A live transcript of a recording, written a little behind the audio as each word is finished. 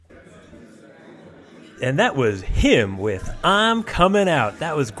And that was him with I'm Coming Out.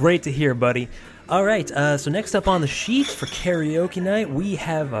 That was great to hear, buddy. All right, so next up on the sheet for karaoke night, we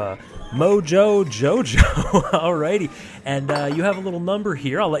have Mojo Jojo. Alrighty, and you have a little number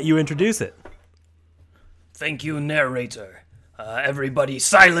here. I'll let you introduce it. Thank you, narrator. Everybody,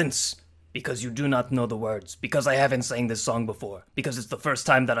 silence! Because you do not know the words. Because I haven't sang this song before. Because it's the first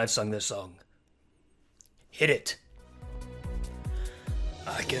time that I've sung this song. Hit it.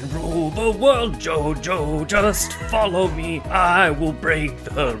 I can rule the world, Jojo, just follow me. I will break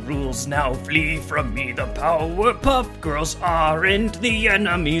the rules, now flee from me. The Powerpuff Girls aren't the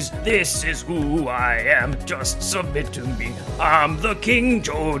enemies. This is who I am, just submit to me. I'm the king,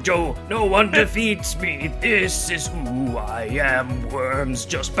 Jojo, no one defeats me. This is who I am, worms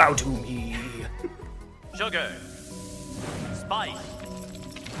just bow to me. Sugar, spice,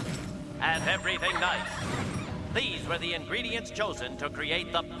 and everything nice. These were the ingredients chosen to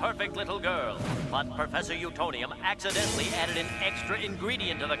create the perfect little girl. But Professor Utonium accidentally added an extra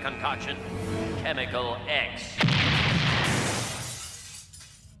ingredient to the concoction, Chemical X.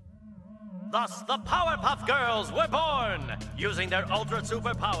 Thus, the Powerpuff Girls were born! Using their ultra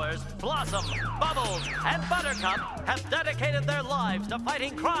superpowers, Blossom, Bubbles, and Buttercup have dedicated their lives to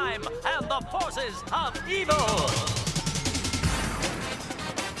fighting crime and the forces of evil!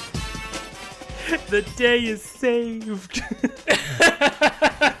 The day is saved.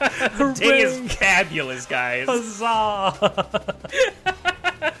 The day is fabulous, guys. Huzzah!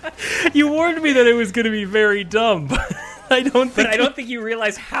 You warned me that it was going to be very dumb, but I don't think you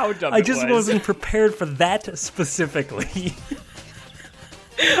realize how dumb I it just was. wasn't prepared for that specifically.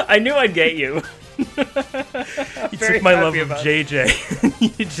 I knew I'd get you. You took my love of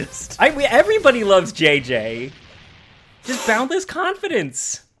JJ. You just... Everybody loves JJ. Just boundless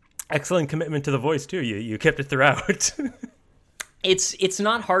confidence. Excellent commitment to the voice, too. You kept it throughout. It's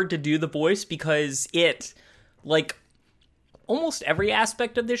not hard to do the voice because it, like, almost every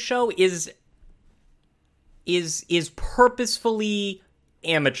aspect of this show is purposefully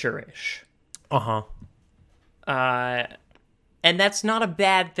amateurish. Uh-huh. And that's not a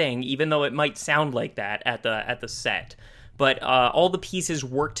bad thing, even though it might sound like that at the set. But all the pieces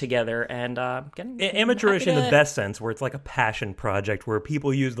work together, and amateurish in the best sense, where it's like a passion project where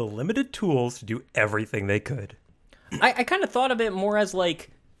people use the limited tools to do everything they could. I kind of thought of it more as like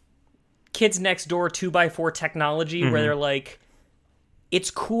Kids Next Door 2x4 technology, where they're like,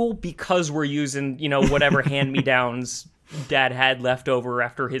 it's cool because we're using, whatever hand-me-downs Dad had left over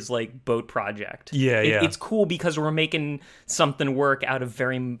after his like boat project. Yeah. It's cool because we're making something work out of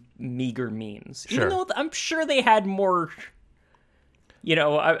very meager means. Sure. Even though I'm sure they had more.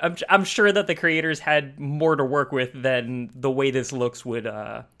 I'm sure that the creators had more to work with than the way this looks would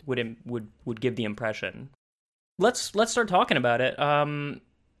give the impression. Let's start talking about it.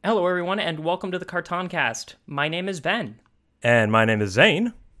 Hello everyone, and welcome to the Cartoncast. My name is Ben. And my name is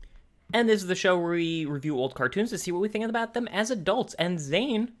Zane. And this is the show where we review old cartoons to see what we think about them as adults. And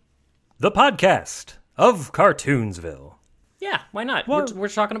Zane... The podcast of Cartoonsville. Yeah, why not? Well, we're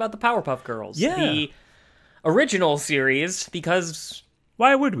talking about the Powerpuff Girls. Yeah. The original series, because...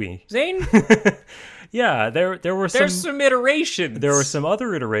 Why would we? Zane? Yeah, there were some iterations. There were some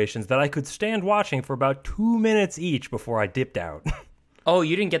other iterations that I could stand watching for about 2 minutes each before I dipped out. Oh,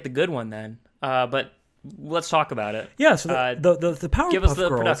 you didn't get the good one then. But... let's talk about it. Yeah, so the Powerpuff Girls... Give us the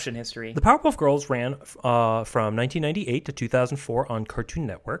production history. The Powerpuff Girls ran from 1998 to 2004 on Cartoon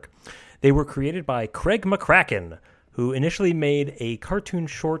Network. They were created by Craig McCracken, who initially made a cartoon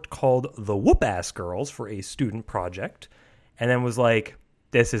short called The Whoop-Ass Girls for a student project, and then was like,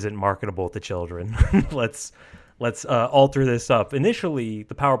 this isn't marketable to children. Let's alter this up. Initially,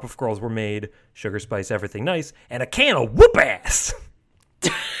 the Powerpuff Girls were made Sugar Spice Everything Nice and a can of whoop-ass!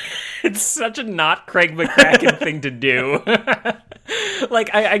 It's such a not Craig McCracken thing to do.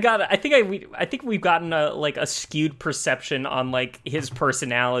 Like I think we've gotten a skewed perception on like his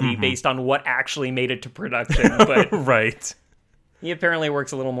personality based on what actually made it to production. But right, he apparently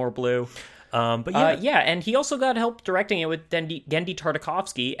works a little more blue. But yeah, and he also got help directing it with Gendy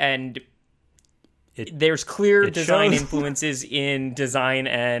Tartakovsky, and there's clear design influences in design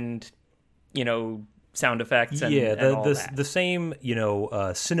and sound effects and, and all that. The same,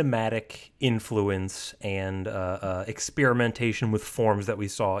 cinematic influence and experimentation with forms that we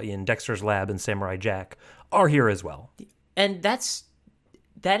saw in Dexter's Lab and Samurai Jack are here as well. And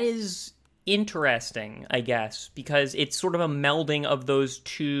that is interesting, I guess, because it's sort of a melding of those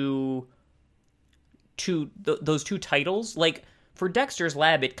two titles. Like for Dexter's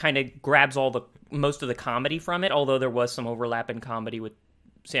Lab, it kind of grabs most of the comedy from it, although there was some overlap in comedy with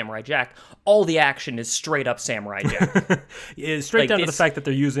Samurai Jack. All the action is straight up Samurai Jack. Straight down to the fact that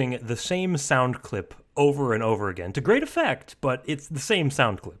they're using the same sound clip over and over again to great effect, but it's the same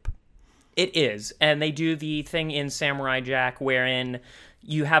sound clip. It is, and they do the thing in Samurai Jack wherein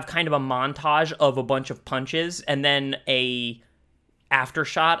you have kind of a montage of a bunch of punches and then a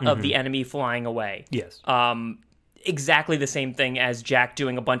aftershot of the enemy flying away. Yes. Exactly the same thing as Jack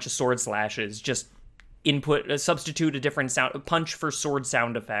doing a bunch of sword slashes, just substitute a different sound, punch for sword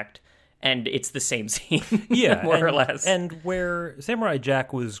sound effect, and it's the same scene, more or less. And where Samurai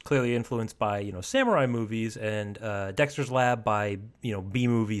Jack was clearly influenced by, samurai movies and Dexter's Lab by,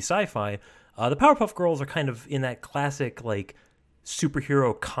 B-movie sci-fi, the Powerpuff Girls are kind of in that classic, like,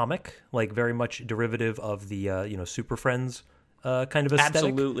 superhero comic, like very much derivative of the, Super Friends kind of aesthetic.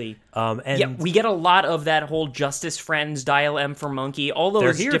 Absolutely. We get a lot of that whole Justice Friends, Dial M for Monkey, all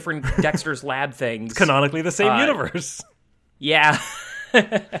those different Dexter's Lab things. It's canonically the same universe. Yeah.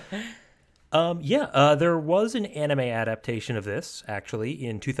 There was an anime adaptation of this, actually,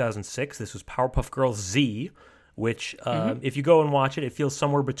 in 2006. This was Powerpuff Girls Z, which, if you go and watch it, it feels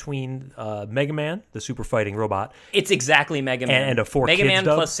somewhere between Mega Man, the super fighting robot. It's exactly Mega Man. And a Mega Man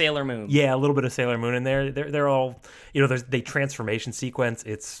dub. plus Sailor Moon. Yeah, a little bit of Sailor Moon in there. They're all, there's the transformation sequence.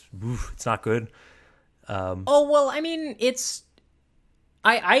 It's not good. I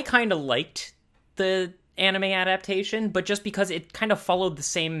kind of liked the anime adaptation, but just because it kind of followed the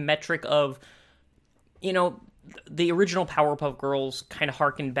same metric of, the original Powerpuff Girls kind of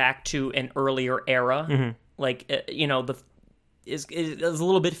harkened back to an earlier era. Like, is a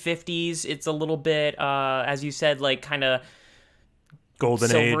little bit 50s. It's a little bit, as you said, like kind of Golden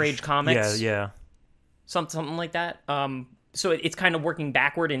Silver Age comics. Yeah. Something like that. So it's kind of working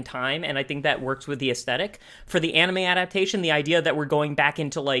backward in time, and I think that works with the aesthetic. For the anime adaptation, the idea that we're going back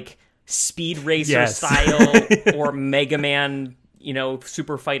into, like, Speed Racer style or Mega Man,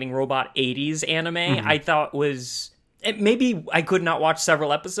 super fighting robot 80s anime, I thought was... Maybe I could not watch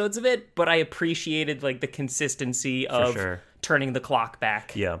several episodes of it, but I appreciated, like, the consistency of turning the clock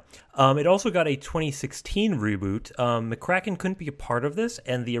back. Yeah. It also got a 2016 reboot. McCracken couldn't be a part of this,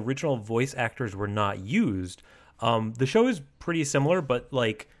 and the original voice actors were not used. The show is pretty similar, but,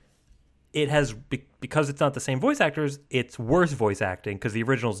 like, it has, because it's not the same voice actors, it's worse voice acting, because the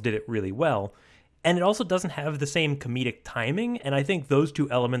originals did it really well. And it also doesn't have the same comedic timing, and I think those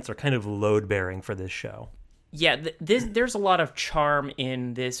two elements are kind of load-bearing for this show. Yeah, there's a lot of charm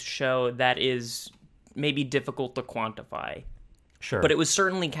in this show that is maybe difficult to quantify. Sure. But it was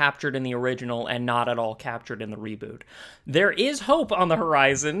certainly captured in the original and not at all captured in the reboot. There is hope on the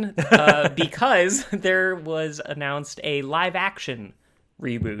horizon because there was announced a live-action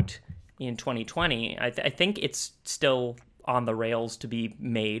reboot in 2020. I think it's still on the rails to be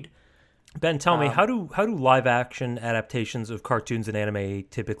made. Ben, tell me, how do live-action adaptations of cartoons and anime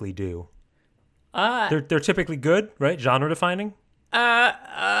typically do? They're typically good, right? Genre defining?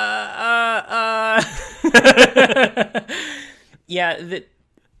 Yeah,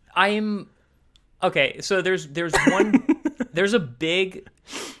 okay, so there's there's a big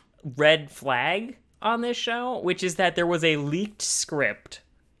red flag on this show, which is that there was a leaked script.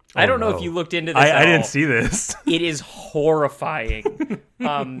 I don't know if you looked into this at all. I didn't see this. It is horrifying.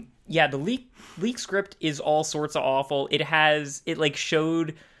 The leak script is all sorts of awful. It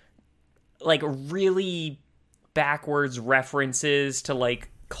showed like really backwards references to like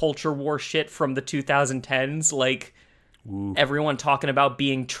culture war shit from the 2010s, like everyone talking about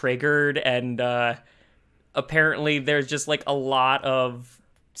being triggered, and apparently there's just like a lot of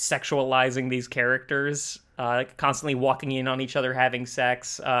sexualizing these characters, constantly walking in on each other having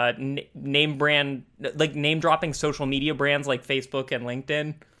sex, name dropping social media brands like Facebook and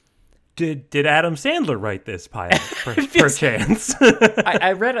LinkedIn. Did Adam Sandler write this pilot per chance?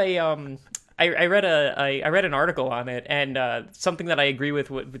 I read an article on it, and something that I agree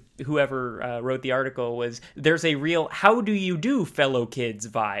with whoever wrote the article was there's a real "how do you do, fellow kids"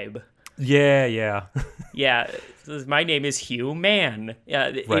 vibe. Yeah. Yeah, my name is Hugh Man.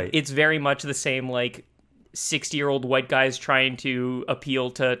 Right. It's very much the same, like 60-year-old white guys trying to appeal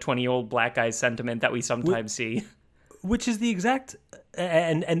to 20-year-old black guys sentiment that we sometimes see. Which is the exact,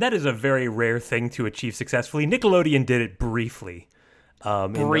 and that is a very rare thing to achieve successfully. Nickelodeon did it briefly.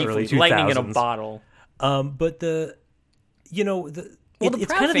 In the early 2000s. Lightning in a bottle. But the Proud kind of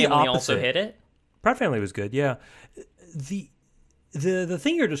Family the opposite. also hit it. Proud Family was good, yeah. The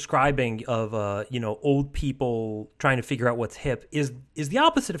thing you're describing of old people trying to figure out what's hip is the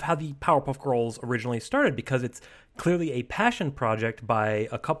opposite of how the Powerpuff Girls originally started, because it's clearly a passion project by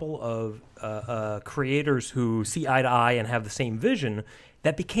a couple of creators who see eye to eye and have the same vision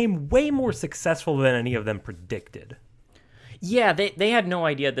that became way more successful than any of them predicted. Yeah, they had no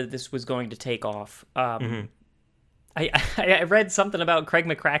idea that this was going to take off. I read something about Craig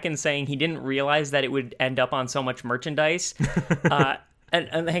McCracken saying he didn't realize that it would end up on so much merchandise.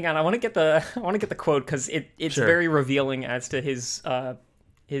 And hang on, I want to get the quote because it's Sure. very revealing as to his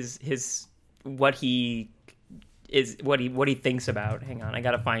what he thinks about. Hang on, I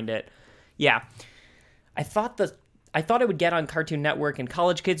gotta find it. Yeah, I thought it would get on Cartoon Network and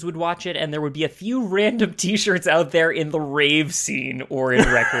college kids would watch it, and there would be a few random T-shirts out there in the rave scene or in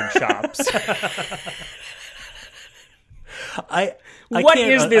record shops. What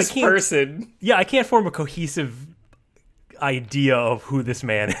is this person? Yeah, I can't form a cohesive idea of who this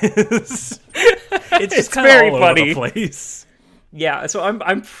man is. It's just kind of very all funny. over the place. Yeah, so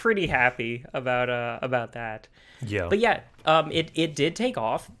I'm pretty happy about that. Yeah. But yeah, it did take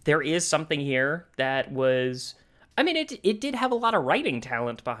off. There is something here that was, I mean, it did have a lot of writing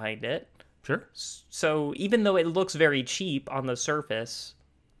talent behind it. Sure. So even though it looks very cheap on the surface,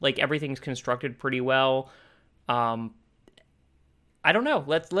 like everything's constructed pretty well. I don't know.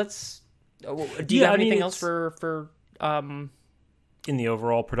 Let's. Do you have anything else for in the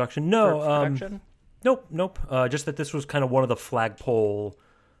overall production? No. production? Nope. Just that this was kind of one of the flagpole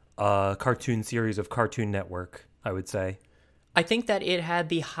cartoon series of Cartoon Network, I would say. I think that it had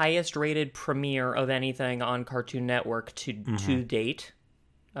the highest rated premiere of anything on Cartoon Network to date.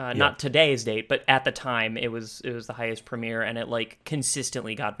 Not today's date, but at the time it was the highest premiere, and it like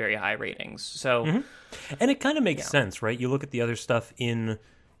consistently got very high ratings. So, and it kind of makes sense, right? You look at the other stuff in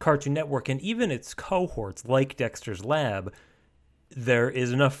Cartoon Network, and even its cohorts, like Dexter's Lab, there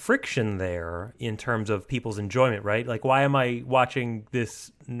is enough friction there in terms of people's enjoyment, right? Like, why am I watching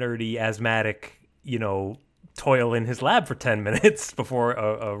this nerdy asthmatic, toil in his lab for 10 minutes before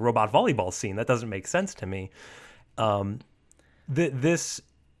a robot volleyball scene? That doesn't make sense to me. This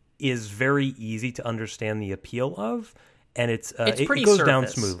is very easy to understand the appeal of, and it pretty goes surface. down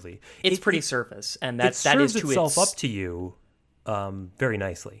smoothly. It's pretty surface, and that is serves to itself up to you very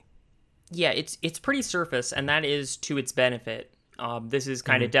nicely. Yeah, it's pretty surface, and that is to its benefit. This is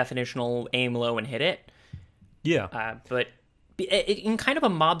kind of definitional aim low and hit it. Yeah. But in kind of a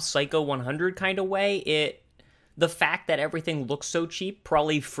Mob Psycho 100 kind of way, the fact that everything looks so cheap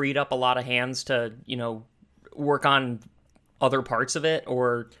probably freed up a lot of hands to, work on other parts of it,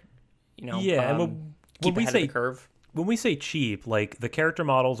 or, and keep ahead of the curve. When we say cheap, like, the character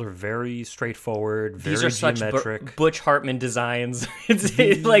models are very straightforward, very These are geometric. such Butch Hartman designs.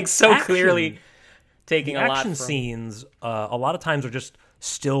 It's like so clearly taking a lot from... action scenes, a lot of times are just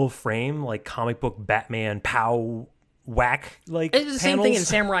still frame, like comic book Batman, pow, whack, like it's the panels. same thing in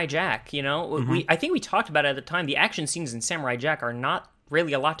Samurai Jack, I think we talked about it at the time. The action scenes in Samurai Jack are not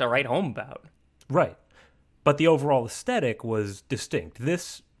really a lot to write home about. Right. But the overall aesthetic was distinct.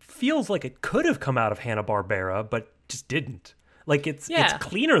 This feels like it could have come out of Hanna-Barbera, but just didn't. Like, it's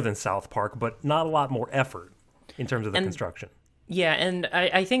cleaner than South Park, but not a lot more effort in terms of the construction. Yeah, and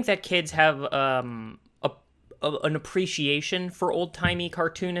I think that kids have an appreciation for old-timey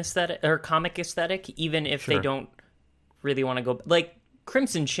cartoon aesthetic or comic aesthetic, even if they don't really want to go... Like,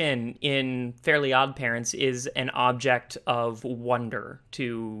 Crimson Chin in Fairly Odd Parents is an object of wonder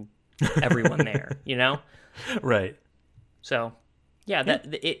to everyone there, Right. So, yeah,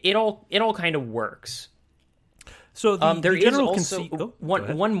 it all kind of works. So there is also conceit...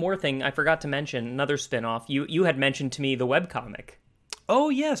 one more thing I forgot to mention. Another spinoff. You had mentioned to me the webcomic. Oh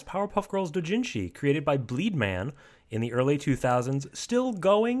yes, Powerpuff Girls Dojinshi, created by Bleedman in the early 2000s, still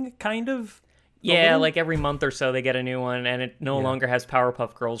going, kind of. Yeah, like every month or so they get a new one, and it no longer has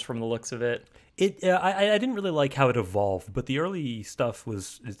Powerpuff Girls from the looks of it. I didn't really like how it evolved, but the early stuff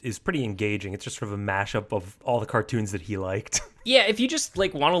is pretty engaging. It's just sort of a mashup of all the cartoons that he liked. Yeah, if you just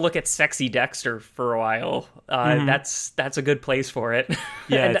want to look at sexy Dexter for a while, that's a good place for it.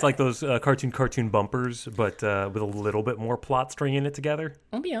 Yeah, it's like those cartoon bumpers, but with a little bit more plot stringing it together.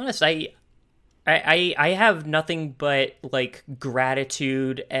 I'll be honest, I have nothing but like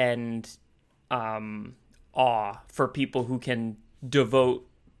gratitude and awe for people who can devote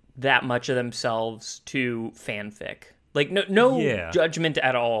that much of themselves to fanfic. Like no judgment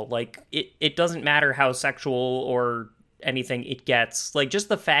at all. Like it doesn't matter how sexual or anything it gets. Like just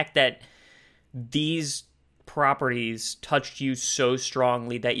the fact that these properties touched you so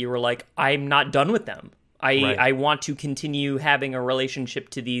strongly that you were like, I'm not done with them. I want to continue having a relationship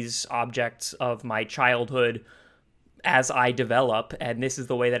to these objects of my childhood as I develop, and this is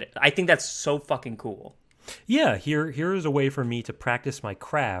the way that I think that's so fucking cool. Yeah, here is a way for me to practice my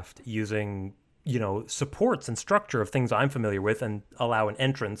craft using, supports and structure of things I'm familiar with, and allow an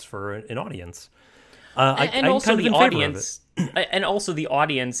entrance for an audience. And also the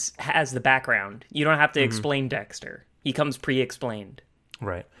audience has the background. You don't have to explain Dexter. He comes pre-explained.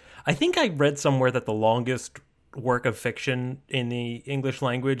 Right. I think I read somewhere that the longest work of fiction in the English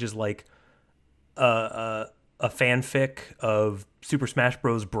language is like a fanfic of Super Smash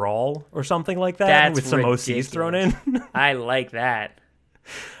Bros. Brawl or something like that, That's with some ridiculous. OCs thrown in. I like that.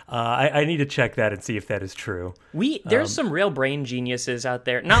 I need to check that and see if that is true. There's some real brain geniuses out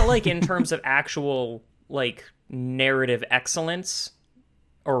there. Not like in terms of actual like narrative excellence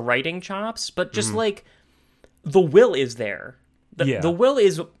or writing chops, but just like the will is there. The will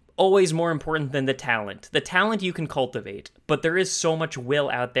is always more important than the talent. The talent you can cultivate, but there is so much will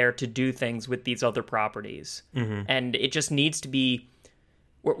out there to do things with these other properties. And it just needs to be...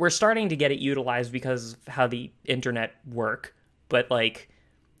 We're starting to get it utilized because of how the internet work. But, like,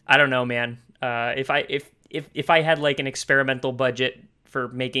 I don't know, man. If I had, like, an experimental budget for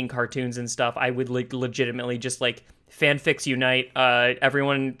making cartoons and stuff, I would, like, legitimately just, like, fanfics unite,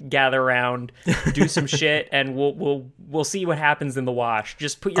 everyone gather around, do some shit, and we'll see what happens in the wash.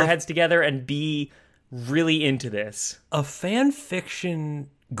 Just put your heads together and be really into this. A fan fiction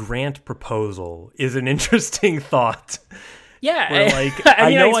grant proposal is an interesting thought. Yeah, Where, like,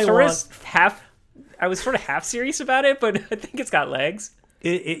 I was sort of half serious about it, but I think it's got legs.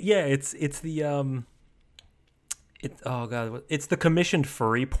 It's the it's the commissioned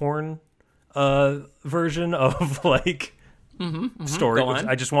furry porn version of like story.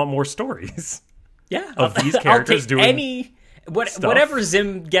 I just want more stories. Yeah, of these characters doing whatever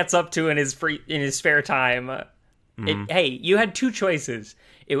Zim gets up to in his spare time. Hey, you had two choices.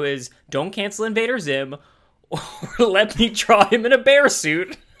 It was don't cancel Invader Zim, or let me draw him in a bear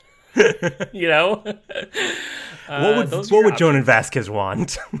suit. You know, what would Jonan Vasquez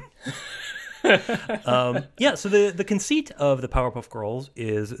want? So the conceit of the Powerpuff Girls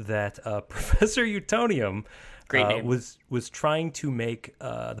is that Professor Utonium Great name. was trying to make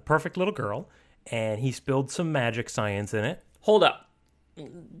the perfect little girl, and he spilled some magic science in it. Hold up.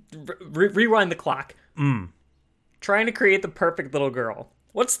 Rewind the clock. Trying to create the perfect little girl.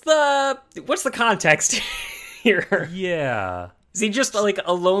 What's the context here? Yeah. Is he just like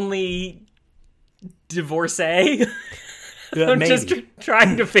a lonely divorcee? I'm Maybe. just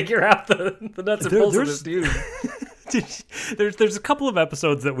trying to figure out the nuts and bolts of this dude. There's a couple of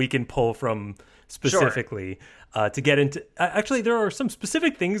episodes that we can pull from specifically to get into. Actually, there are some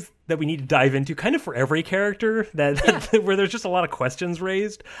specific things that we need to dive into, kind of for every character where there's just a lot of questions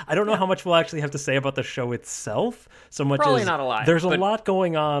raised. I don't know how much we'll actually have to say about the show itself. So much Probably as not a lot. There's a lot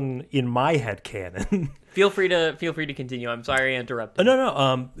going on in my headcanon. Feel free to continue. I'm sorry I interrupted.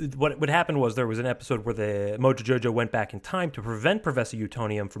 No. What happened was there was an episode where the Mojo Jojo went back in time to prevent Professor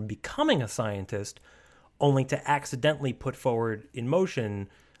Utonium from becoming a scientist, only to accidentally put forward in motion.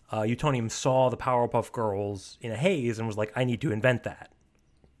 Utonium saw the Powerpuff Girls in a haze and was like, "I need to invent that."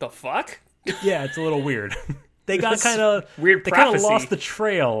 The fuck? Yeah, it's a little weird. They got kind of weird. They kind of lost the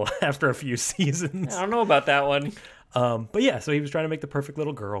trail after a few seasons. I don't know about that one. But yeah, so he was trying to make the perfect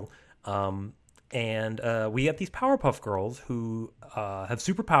little girl. And we have these Powerpuff Girls who have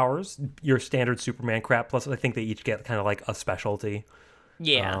superpowers, your standard Superman crap, plus I think they each get kind of like a specialty.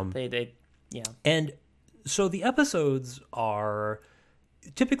 Yeah, yeah. And so the episodes are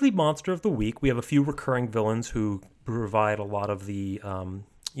typically monster of the week. We have a few recurring villains who provide a lot of the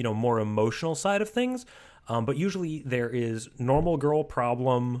more emotional side of things. But usually there is normal girl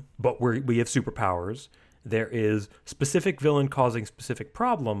problem, but we have superpowers. There is specific villain causing specific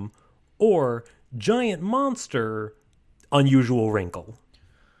problem, or giant monster, unusual wrinkle.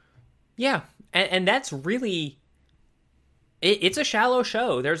 Yeah, and that's really... It's a shallow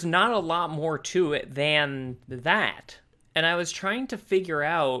show. There's not a lot more to it than that. And I was trying to figure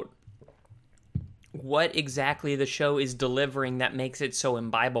out what exactly the show is delivering that makes it so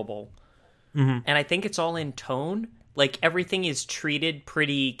imbibable. And I think it's all in tone. Like, everything is treated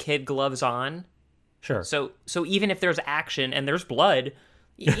pretty kid gloves on. Sure. So even if there's action and there's blood...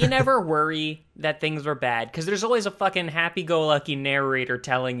 You never worry that things are bad, because there's always a fucking happy-go-lucky narrator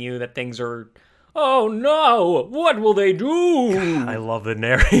telling you that things are, oh no, what will they do? God, I love the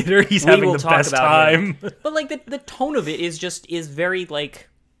narrator. He's having the best time. But like the tone of it is very like,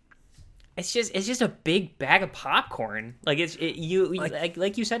 it's just a big bag of popcorn. Like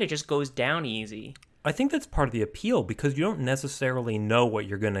like you said, it just goes down easy. I think that's part of the appeal, because you don't necessarily know what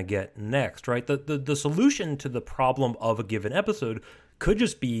you're going to get next, right? The solution to the problem of a given episode could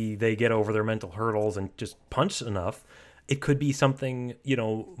just be they get over their mental hurdles and just punch enough. It could be something,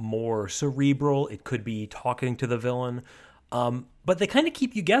 more cerebral. It could be talking to the villain. But they kind of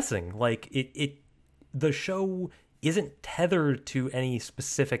keep you guessing. Like, the show isn't tethered to any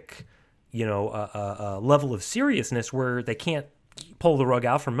specific, level of seriousness where they can't pull the rug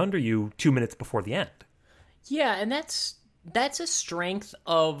out from under you 2 minutes before the end. Yeah, and that's a strength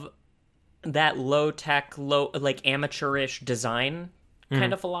of that low tech, like amateurish design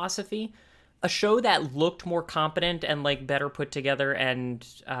kind of philosophy. A show that looked more competent and like better put together and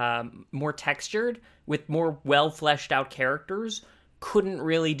more textured with more well fleshed out characters couldn't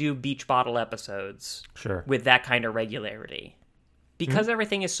really do beach bottle episodes with that kind of regularity. Because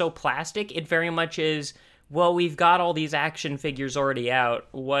everything is so plastic, it very much is, well, we've got all these action figures already out.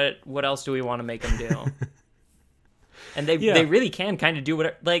 What else do we want to make them do? And they really can kind of do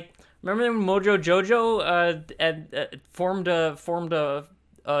whatever. Like, remember when Mojo Jojo formed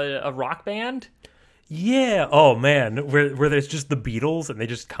a rock band? Yeah. Oh man, where there's just the Beatles and they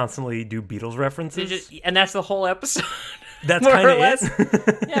just constantly do Beatles references. And that's the whole episode. That's kind of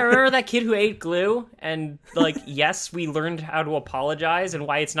it. Yeah, remember that kid who ate glue? And like, yes, we learned how to apologize and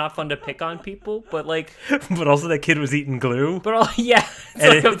why it's not fun to pick on people, but like, but also that kid was eating glue. But it's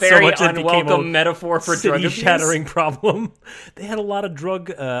like a very unwelcome metaphor for drug abuse. Shattering problem. They had a lot of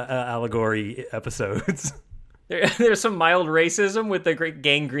drug allegory episodes. There's some mild racism with the Great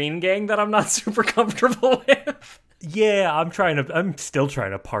Gangrene Gang that I'm not super comfortable with. Yeah, I'm still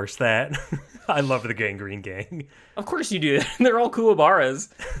trying to parse that. I love the Gangrene Gang. Of course you do. They're all Kuwabaras.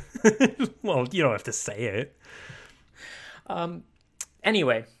 Well, you don't have to say it.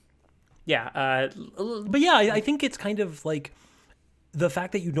 Anyway. Yeah. But yeah, I think it's kind of like the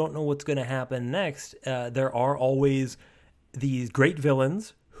fact that you don't know what's going to happen next. There are always these great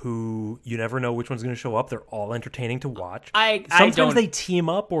villains who you never know which one's going to show up. They're all entertaining to watch. Sometimes they team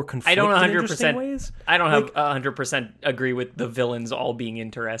up or conflict in interesting ways. I don't have 100% agree with the villains all being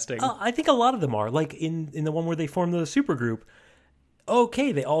interesting. I think a lot of them are. Like in the one where they form the supergroup,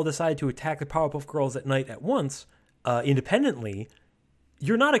 okay, they all decide to attack the Powerpuff Girls at night at once, independently.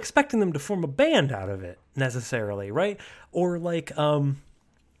 You're not expecting them to form a band out of it, necessarily, right? Or like...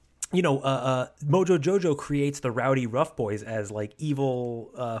 Mojo Jojo creates the rowdy rough boys as like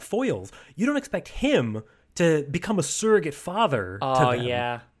evil foils. You don't expect him to become a surrogate father to them. Oh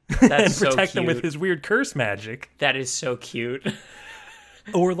yeah, and protect them with his weird curse magic. That is so cute.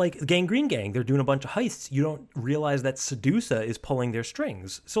 Or like Gangrene Gang, they're doing a bunch of heists. You don't realize that Sedusa is pulling their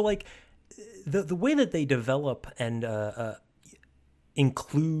strings. So like the way that they develop and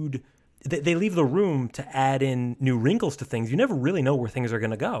include. They leave the room to add in new wrinkles to things. You never really know where things are going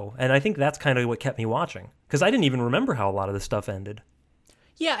to go. And I think that's kind of what kept me watching. Because I didn't even remember how a lot of this stuff ended.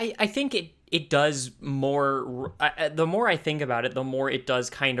 Yeah, I think it does more... the more I think about it, the more it does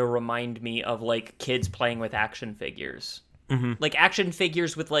kind of remind me of, like, kids playing with action figures. Mm-hmm. Like, action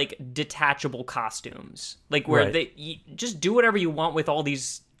figures with, like, detachable costumes. Like, where you just do whatever you want with all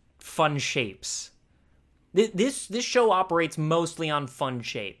these fun shapes. This show operates mostly on fun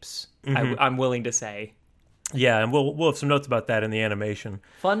shapes. Mm-hmm. I'm willing to say. Yeah, and we'll have some notes about that in the animation.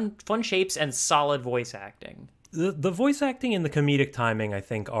 Fun shapes and solid voice acting. The voice acting and the comedic timing, I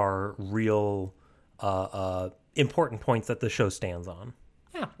think, are real important points that the show stands on.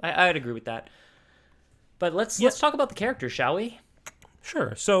 Yeah, I'd agree with that. But let's talk about the characters, shall we?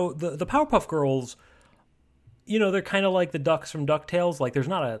 Sure. So the Powerpuff Girls, they're kind of like the ducks from DuckTales. Like, there's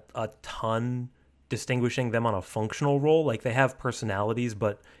not a ton distinguishing them on a functional role. Like, they have personalities,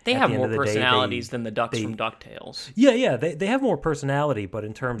 but they have more personalities than the ducks from DuckTales. Yeah, they have more personality, but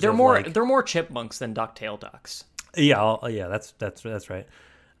in terms they're more chipmunks than DuckTale ducks. Yeah, that's right.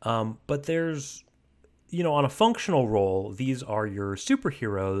 But there's, on a functional role, these are your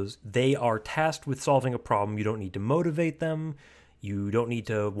superheroes. They are tasked with solving a problem. You don't need to motivate them. You don't need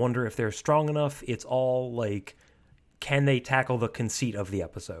to wonder if they're strong enough. It's all like, can they tackle the conceit of the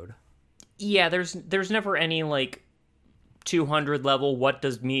episode? Yeah, there's never any, like, 200 level, what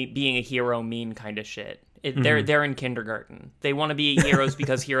does being a hero mean kind of shit. They're in kindergarten. They want to be heroes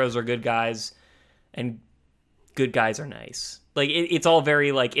because heroes are good guys, and good guys are nice. Like, it's all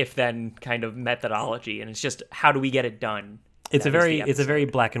very, like, if-then kind of methodology, and it's just, how do we get it done? It's a very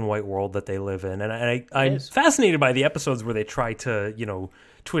black and white world that they live in, and I'm fascinated by the episodes where they try to,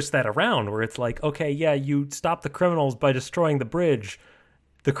 twist that around, where it's like, okay, yeah, you stop the criminals by destroying the bridge.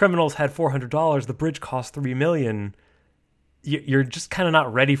 The criminals had $400. The bridge cost $3 million. You're just kind of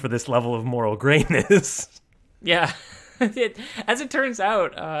not ready for this level of moral grayness. Yeah. As it turns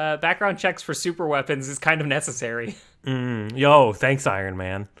out, background checks for super weapons is kind of necessary. Yo, thanks, Iron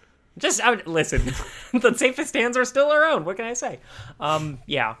Man. Listen, the safest hands are still our own. What can I say?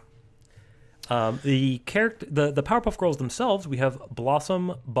 Yeah. The Powerpuff Girls themselves, we have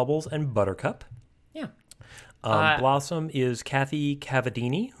Blossom, Bubbles, and Buttercup. Yeah. Blossom is Kathy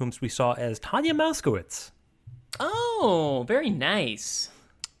Cavadini, whom we saw as Tanya Mouskowitz. Oh, very nice.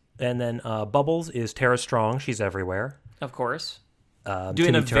 And then Bubbles is Tara Strong. She's everywhere. Of course. Doing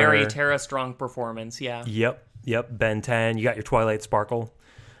Timmy a very Tara Strong performance, yeah. Yep. Ben 10. You got your Twilight Sparkle.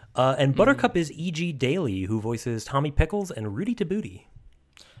 And Buttercup is E.G. Daly, who voices Tommy Pickles and Rudy to Booty.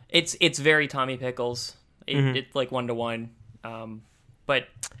 It's very Tommy Pickles. It's like 1-to-1. But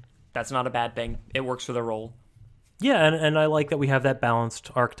that's not a bad thing. It works for the role. Yeah, and I like that we have that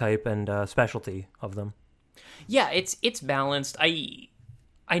balanced archetype and specialty of them. Yeah, it's balanced. I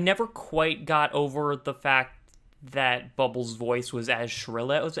never quite got over the fact that Bubbles' voice was as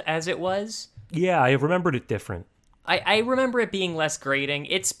shrill as it was. Yeah, I remembered it different. I remember it being less grating.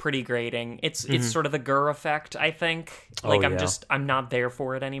 It's pretty grating. It's sort of the Gurr effect, I think. Like I'm not there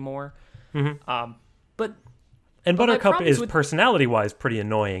for it anymore. But Buttercup is personality-wise pretty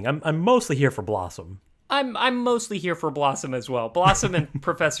annoying. I'm mostly here for Blossom. I'm mostly here for Blossom as well. Blossom and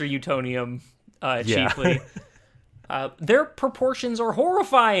Professor Utonium, chiefly. Their proportions are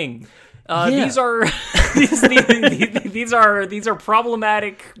horrifying. These are these are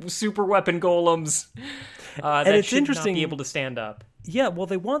problematic super weapon golems that it's should interesting. Not be able to stand up. Yeah, well,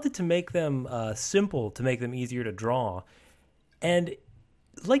 they wanted to make them simple to make them easier to draw, and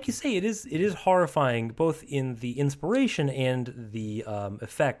like you say, it is horrifying both in the inspiration and the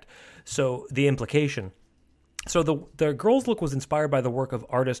effect. So the implication. So the girls' look was inspired by the work of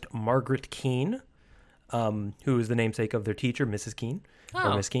artist Margaret Keane, who is the namesake of their teacher, Mrs. Keane,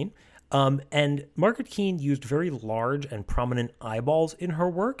 or Miss Keane. And Margaret Keane used very large and prominent eyeballs in her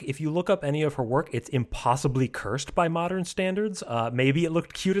work. If you look up any of her work, it's impossibly cursed by modern standards. Maybe it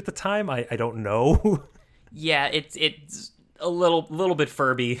looked cute at the time. I don't know. Yeah, it's a little bit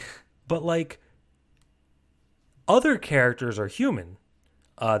Furby. But like other characters are human.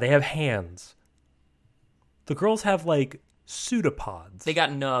 They have hands. The girls have like pseudopods. They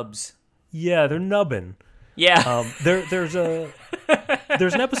got nubs. Yeah, they're nubbin. Yeah. There's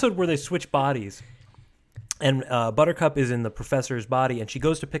an episode where they switch bodies, and Buttercup is in the professor's body, and she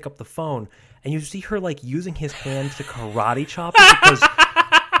goes to pick up the phone, and you see her like using his hand to karate chop it because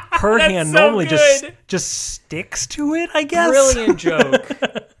her hand so normally just sticks to it. I guess. Brilliant joke.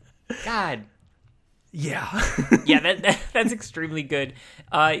 God. Yeah. Yeah, that's extremely good.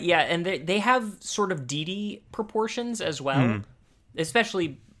 Yeah, and they have sort of Dee proportions as well,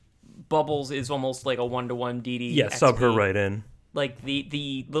 especially. Bubbles is almost like a 1-to-1 DD. Yeah, sub her right in. Like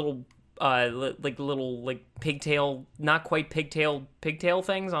the little little pigtail, not quite pigtail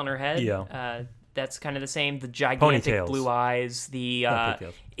things on her head. Yeah. That's kind of the same. The gigantic Ponytails. Blue eyes, the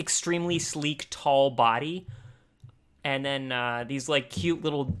extremely sleek tall body, and then these like cute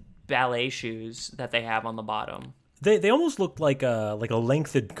little ballet shoes that they have on the bottom. They almost look like a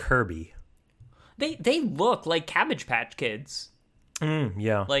lengthened Kirby. They look like Cabbage Patch Kids.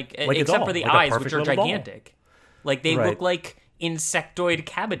 Yeah. Like except for the eyes, which are gigantic. Ball. Like they look like insectoid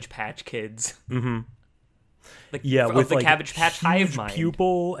Cabbage Patch Kids. Mm-hmm. With the Cabbage Patch hive mind.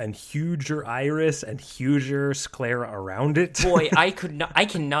 Pupil and huger iris and huger sclera around it. Boy, I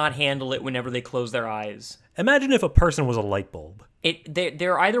cannot handle it whenever they close their eyes. Imagine if a person was a light bulb.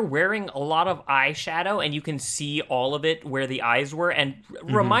 They're either wearing a lot of eyeshadow and you can see all of it where the eyes were, and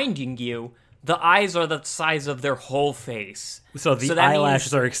reminding you the eyes are the size of their whole face. So the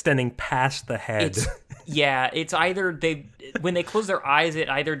eyelashes are extending past the head. It's either when they close their eyes, it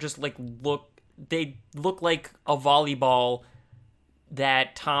either just they look like a volleyball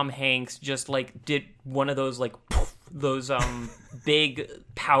that Tom Hanks just like did one of those like those big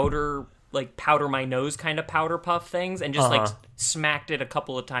powder my nose kind of powder puff things and just like smacked it a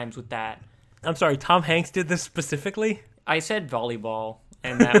couple of times with that. I'm sorry, Tom Hanks did this specifically? I said volleyball.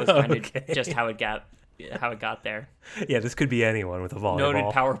 And that was kind of just how it got there. Yeah, this could be anyone with a volleyball. Noted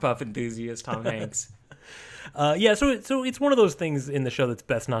Powerpuff enthusiast Tom Hanks. So it's one of those things in the show that's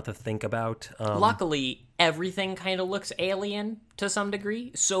best not to think about. Luckily, everything kind of looks alien to some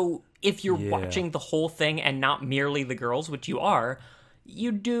degree. So if you're watching the whole thing and not merely the girls, which you are,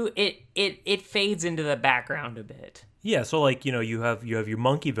 it fades into the background a bit. Yeah, so like, you have your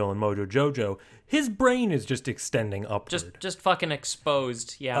monkey villain, Mojo Jojo. His brain is just extending upward. Just fucking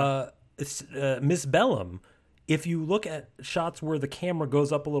exposed, yeah. Miss Bellum, if you look at shots where the camera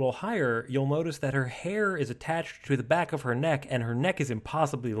goes up a little higher, you'll notice that her hair is attached to the back of her neck, and her neck is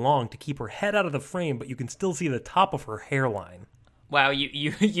impossibly long to keep her head out of the frame, but you can still see the top of her hairline. Wow,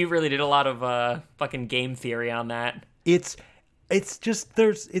 you really did a lot of fucking game theory on that. It's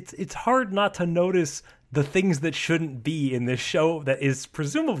hard not to notice the things that shouldn't be in this show that is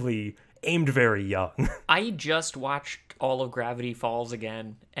presumably aimed very young. I just watched all of Gravity Falls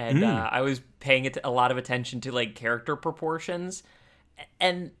again, and I was paying a lot of attention to like character proportions,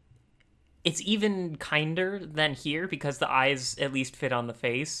 and it's even kinder than here because the eyes at least fit on the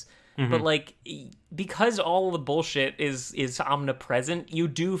face. But like because all the bullshit is omnipresent, you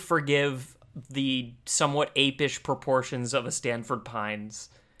do forgive the somewhat apish proportions of a Stanford Pines.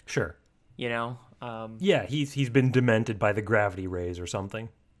 Sure. You know? Yeah, he's been demented by the gravity rays or something.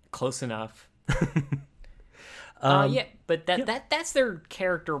 Close enough. But that's their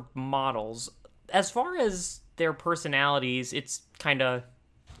character models. As far as their personalities, it's kind of...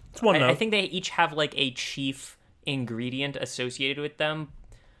 It's one note. I think they each have like a chief ingredient associated with them.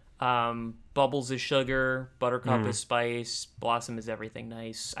 Bubbles is sugar, Buttercup is spice, Blossom is everything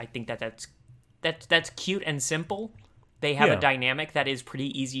nice. I think that's cute and simple. They have a dynamic that is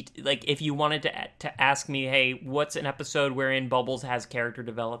pretty easy. Like, if you wanted to ask me, hey, what's an episode wherein Bubbles has character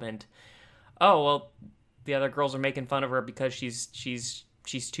development? Oh, well, the other girls are making fun of her because she's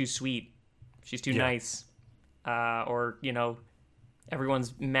too sweet. She's too nice. Or, you know,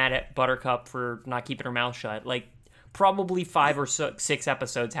 everyone's mad at Buttercup for not keeping her mouth shut. Like, probably 5 or 6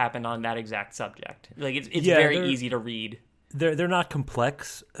 episodes happened on that exact subject. Like, it's very easy to read. They're not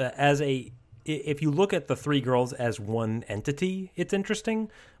complex. If you look at the 3 girls as one entity, it's interesting.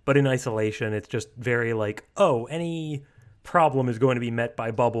 But in isolation, it's just very like, oh, any problem is going to be met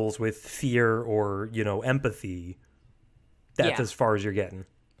by Bubbles with fear or, you know, empathy. That's as far as you're getting.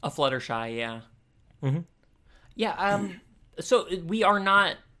 A Fluttershy, yeah. Mm-hmm. Yeah, so we are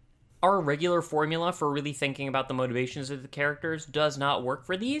not... Our regular formula for really thinking about the motivations of the characters does not work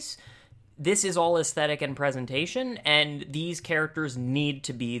for these. This is all aesthetic and presentation, and these characters need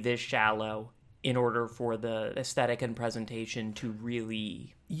to be this shallow in order for the aesthetic and presentation to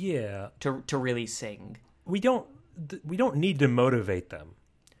really... Yeah. To really sing. We don't need to motivate them,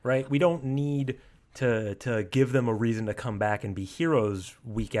 right? We don't need to give them a reason to come back and be heroes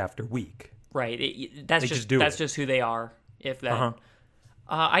week after week. Right. That's just who they are, if that... Uh-huh.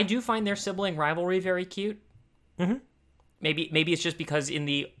 I do find their sibling rivalry very cute. Mm-hmm. Maybe it's just because in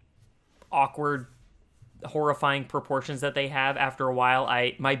the awkward, horrifying proportions that they have, after a while,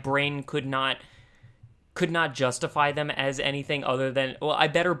 my brain could not justify them as anything other than, well, I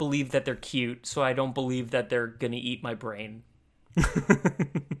better believe that they're cute, so I don't believe that they're gonna eat my brain.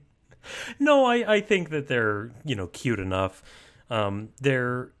 No, I think that they're, you know, cute enough.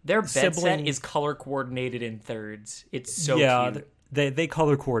 Their bed set is color coordinated in thirds. It's so cute. They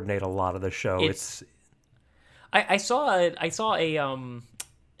color coordinate a lot of the show. I saw an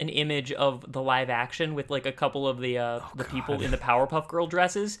image of the live action with like a couple of the people in the Powerpuff Girl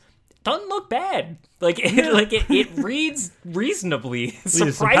dresses. Doesn't look bad. Like it reads reasonably,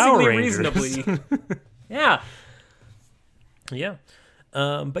 surprisingly reasonably. Yeah. Yeah.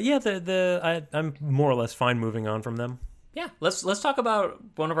 But yeah, I'm more or less fine moving on from them. Yeah. Let's talk about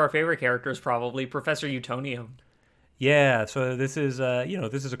one of our favorite characters, probably Professor Utonium. Yeah, so this is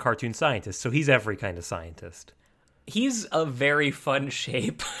this is a cartoon scientist, so he's every kind of scientist. He's a very fun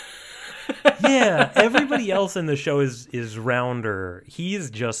shape. Yeah, everybody else in the show is rounder. He's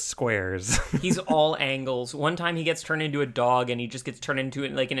just squares. He's all angles. One time he gets turned into a dog, and he just gets turned into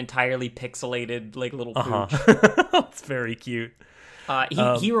like an entirely pixelated like little pooch. It's very cute.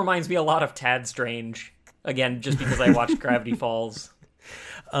 He reminds me a lot of Tad Strange. Again, just because I watched Gravity Falls.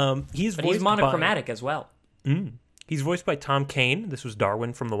 He's monochromatic as well. He's voiced by Tom Kane. This was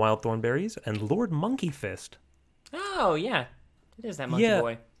Darwin from The Wild Thornberrys, and Lord Monkey Fist. Oh yeah, it is that monkey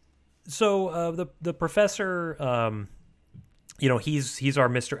boy. So the professor, he's our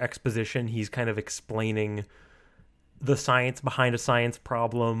Mr. Exposition. He's kind of explaining the science behind a science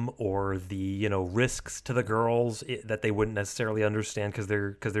problem, or the risks to the girls that they wouldn't necessarily understand because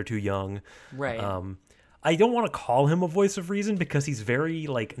they're too young. Right. I don't want to call him a voice of reason because he's very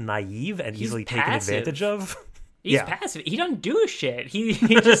like naive and easily taken advantage of. He's passive. He doesn't do a shit.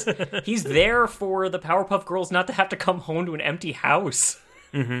 He's there for the Powerpuff Girls not to have to come home to an empty house.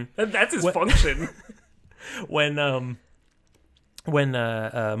 Mm-hmm. That's his function. When Mojo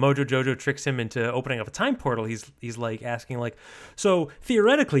Jojo tricks him into opening up a time portal, he's like asking like, so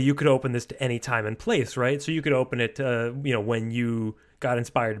theoretically you could open this to any time and place, right? So you could open it when you got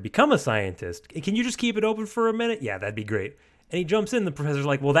inspired to become a scientist. Can you just keep it open for a minute? Yeah, that'd be great. And he jumps in. The professor's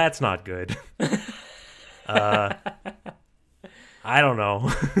like, well, that's not good. I don't know.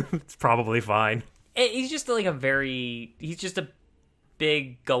 It's probably fine. He's just he's just a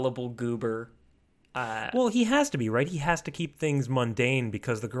big gullible goober. Well, he has to be, right? He has to keep things mundane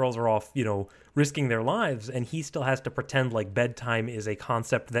because the girls are off, risking their lives, and he still has to pretend like bedtime is a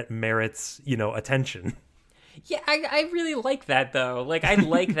concept that merits, attention. Yeah, I really like that, though. Like, I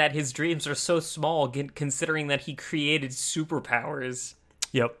like that his dreams are so small, considering that he created superpowers.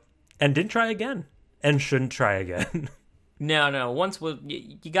 Yep. And didn't try again. And shouldn't try again. No. Once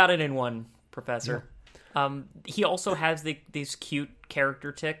you got it in one, Professor. Yeah. He also has this cute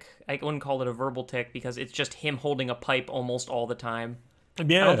character tick. I wouldn't call it a verbal tick because it's just him holding a pipe almost all the time.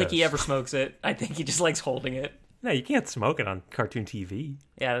 Yes. I don't think he ever smokes it. I think he just likes holding it. No, you can't smoke it on cartoon TV.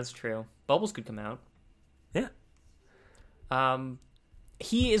 Yeah, that's true. Bubbles could come out. Yeah.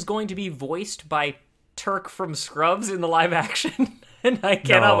 He is going to be voiced by Turk from Scrubs in the live action, and I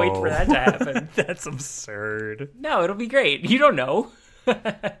cannot wait for that to happen. That's absurd. No, it'll be great. You don't know.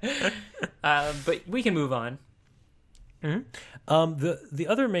 But we can move on. The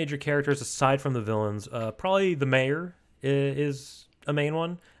other major characters aside from the villains, probably the mayor is a main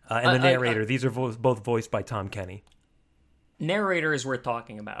one, and the narrator. These are both voiced by Tom Kenny. Narrator is worth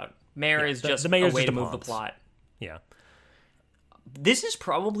talking about. Mayor is just the mayor's a way just to a move the pawns. plot. Yeah. This is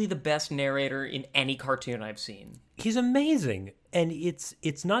probably the best narrator in any cartoon I've seen. He's amazing, and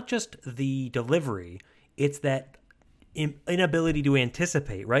it's not just the delivery; it's that inability to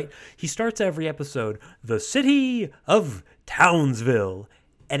anticipate. Right? He starts every episode, "The city of Townsville,"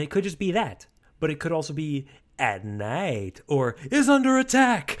 and it could just be that, but it could also be "at night" or "is under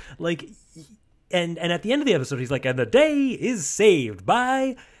attack." Like, and at the end of the episode, he's like, "and the day is saved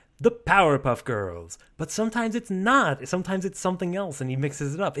by the Powerpuff Girls." But sometimes it's not. Sometimes it's something else, and he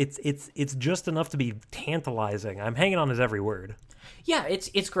mixes it up. It's just enough to be tantalizing. I'm hanging on his every word. Yeah,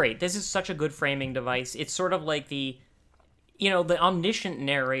 it's great. This is such a good framing device. It's sort of like the omniscient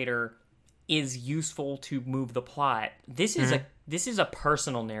narrator is useful to move the plot. This is a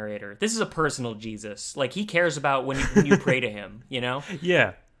personal narrator. This is a personal Jesus. Like, he cares about when you pray to him, you know?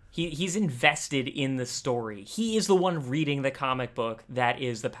 Yeah. He's invested in the story. He is the one reading the comic book that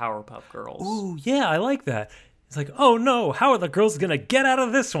is the Powerpuff Girls. Ooh, yeah, I like that. It's like, oh no, how are the girls gonna get out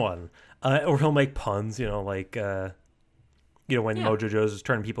of this one? Or he'll make puns, like, when Mojo Joe's is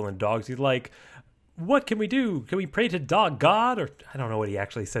turning people into dogs, he's like, what can we do? Can we pray to Dog God? Or I don't know what he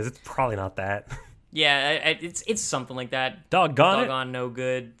actually says. It's probably not that. Yeah, it's something like that. Doggone no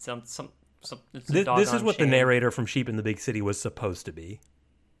good. This is what the narrator from Sheep in the Big City was supposed to be.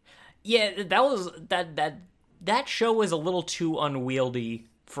 Yeah, that show was a little too unwieldy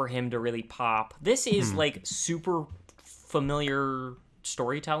for him to really pop. This is like super familiar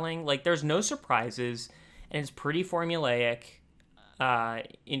storytelling. Like, there's no surprises, and it's pretty formulaic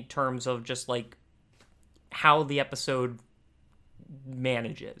in terms of just like how the episode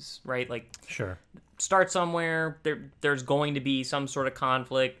manages, right? Like, sure, start somewhere. There's going to be some sort of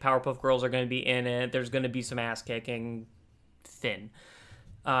conflict. Powerpuff Girls are going to be in it. There's going to be some ass kicking. Thin.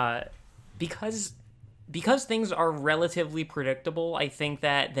 Because things are relatively predictable, I think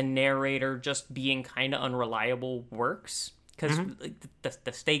that the narrator just being kind of unreliable works, because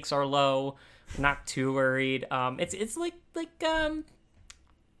the stakes are low, not too worried. It's like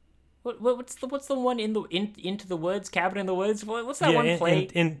what's the one Into the Woods, Cabin in the Woods? What's that one play?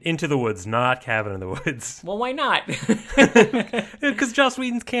 Into the Woods, not Cabin in the Woods. Well, why not? Because Joss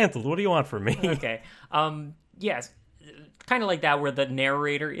Whedon's canceled. What do you want from me? Okay. Yes. Kind of like that, where the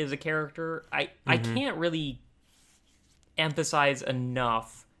narrator is a character. I can't really emphasize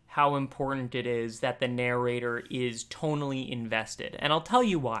enough how important it is that the narrator is tonally invested, and I'll tell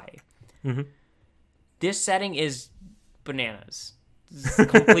you why. This setting is bananas.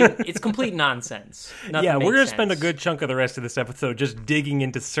 It's complete nonsense. Nothing we're gonna makes spend a sense. good chunk of the rest of this episode just digging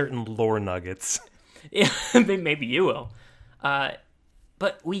into certain lore nuggets. Yeah, maybe you will.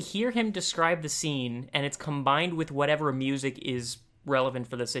 But we hear him describe the scene, and it's combined with whatever music is relevant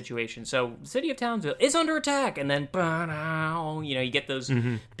for the situation. So, the city of Townsville is under attack, and then, you get those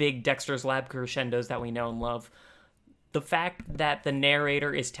big Dexter's Lab crescendos that we know and love. The fact that the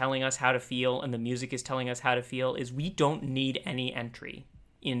narrator is telling us how to feel, and the music is telling us how to feel, is we don't need any entry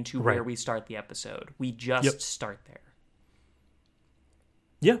into where we start the episode. We just start there.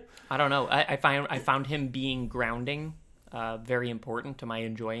 Yeah. I don't know. I found him being grounding. Very important to my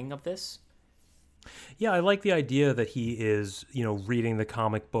enjoying of this. Yeah, I like the idea that he is, reading the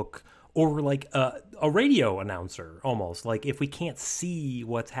comic book, or like a radio announcer almost. Like, if we can't see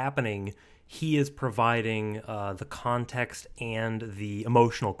what's happening, he is providing the context and the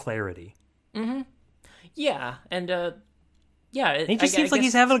emotional clarity. Yeah, and He just seems like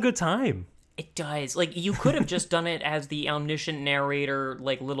he's having a good time. It does. Like, you could have just done it as the omniscient narrator,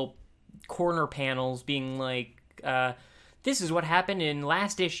 like little corner panels being like, this is what happened in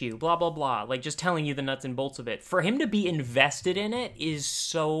last issue, blah, blah, blah. Like, just telling you the nuts and bolts of it. For him to be invested in it is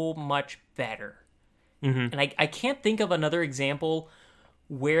so much better. And I can't think of another example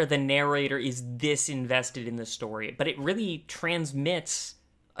where the narrator is this invested in the story. But it really transmits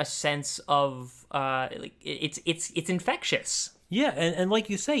a sense of, it's infectious. Yeah, and like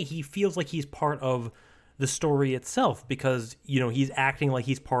you say, he feels like he's part of the story itself, because he's acting like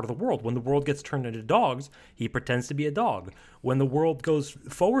he's part of the world. When the world gets turned into dogs, he pretends to be a dog. When the world goes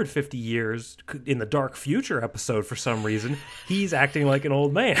forward 50 years in the Dark Future episode, for some reason, he's acting like an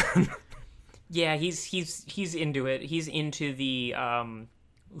old man. Yeah, he's into it. He's into the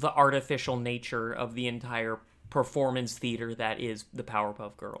artificial nature of the entire performance theater that is the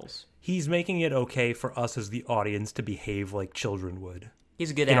Powerpuff Girls. He's making it okay for us as the audience to behave like children would.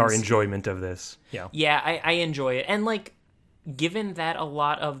 He's a good in MC. our enjoyment of this. Yeah. Yeah, I enjoy it. And like, given that a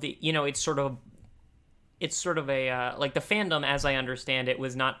lot of the, it's sort of a like the fandom, as I understand it,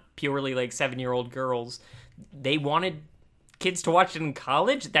 was not purely like 7-year-old girls. They wanted kids to watch it in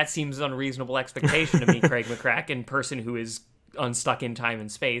college. That seems an unreasonable expectation to me, Craig McCracken, person who is unstuck in time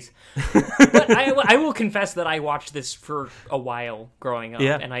and space. But I will confess that I watched this for a while growing up,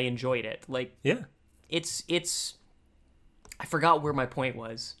 and I enjoyed it. Like, it's I forgot where my point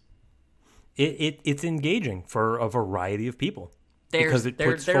was. It's engaging for a variety of people because it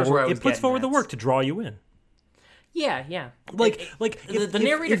puts forward the work to draw you in. Yeah. The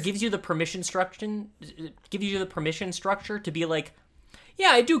narrator gives you the permission structure to be like, yeah,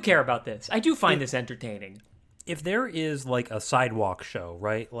 I do care about this. I do find this entertaining. If there is like a sidewalk show,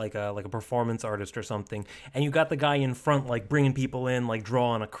 right, like a performance artist or something, and you got the guy in front like bringing people in, like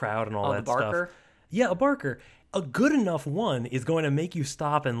drawing a crowd and all that stuff. Yeah, a barker. A good enough one is going to make you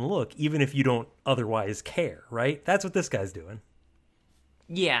stop and look, even if you don't otherwise care, right? That's what this guy's doing.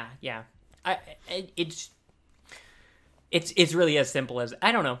 Yeah. It's really as simple as,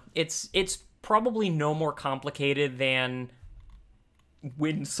 I don't know. It's probably no more complicated than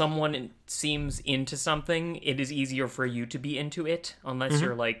when someone seems into something, it is easier for you to be into it, unless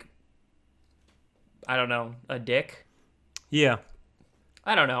you're like, I don't know, a dick. Yeah.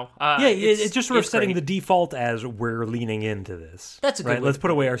 I don't know. It's just sort of setting the default as we're leaning into this. That's a good right. Let's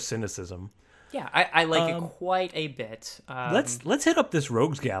put away our cynicism. Yeah, I like it quite a bit. Let's hit up this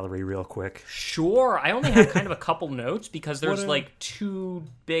rogues gallery real quick. Sure. I only have kind of a couple notes because there's like two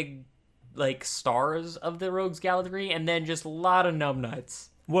big like stars of the rogues gallery, and then just a lot of numbnuts.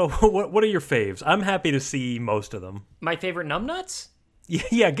 Well, what are your faves? I'm happy to see most of them. My favorite numbnuts?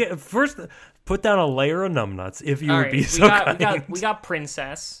 Yeah. First, put down a layer of numbnuts if you would be so kind. We got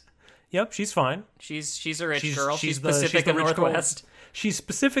Princess. Yep, she's fine. She's a rich girl. She's Pacific and Northwest. She's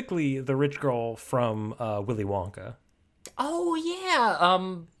specifically the rich girl from Willy Wonka. Oh yeah.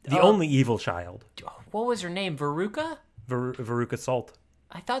 The only evil child. What was her name? Veruca? Veruca Salt.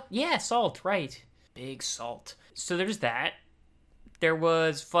 I thought, Salt, right. Big Salt. So there's that. There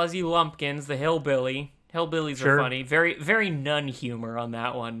was Fuzzy Lumpkins, the hillbilly. Hillbillies are funny. Very, very nun humor on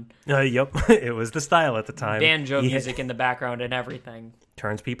that one. Yep. It was the style at the time. Banjo music in the background and everything.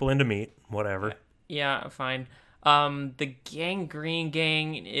 Turns people into meat. Whatever. Yeah, fine. The Gangrene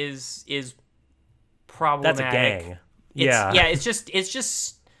Gang is problematic. That's a gang. Yeah. It's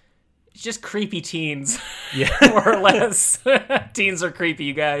just creepy teens. Yeah. More or less. Teens are creepy,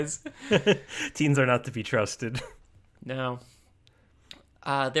 you guys. Teens are not to be trusted. No.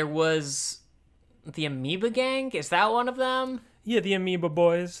 There was the Amoeba Gang. Is that one of them? Yeah, the Amoeba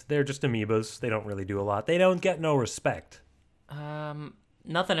Boys. They're just amoebas. They don't really do a lot. They don't get no respect.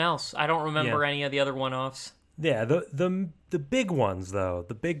 Nothing else. I don't remember any of the other one-offs. Yeah, the big ones, though.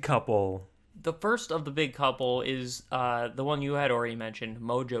 The big couple. The first of the big couple is the one you had already mentioned,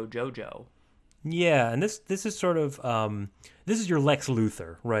 Mojo Jojo. Yeah, and this is sort of this is your Lex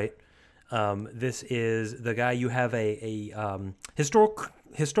Luthor, right? This is the guy you have a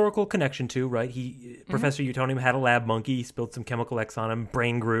historical connection to, right? Professor Utonium had a lab monkey, spilled some chemical X on him,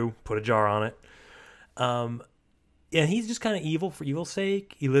 brain grew, put a jar on it. And he's just kind of evil for evil's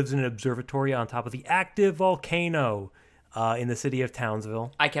sake. He lives in an observatory on top of the active volcano in the city of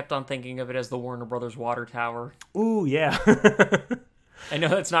Townsville. I kept on thinking of it as the Warner Brothers water tower. Ooh, yeah. I know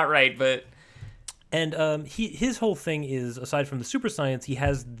that's not right, but... And his whole thing is, aside from the super science, he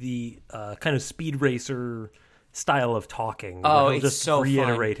has the kind of speed racer style of talking. Oh, he'll it's just so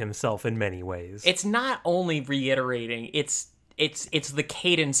reiterate fun. Himself in many ways. It's not only reiterating; it's the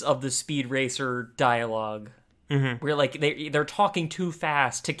cadence of the speed racer dialogue. Mm-hmm. Where like they're talking too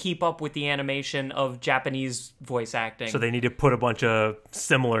fast to keep up with the animation of Japanese voice acting. So they need to put a bunch of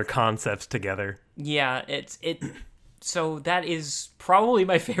similar concepts together. Yeah, So that is probably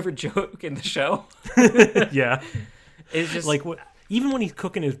my favorite joke in the show. Yeah. It's just like even when he's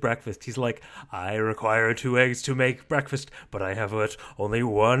cooking his breakfast, he's like, I require 2 eggs to make breakfast, but I have only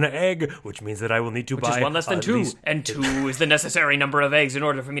 1 egg, which means that I will need to buy... Which is 1 less than 2, and 2 is the necessary number of eggs in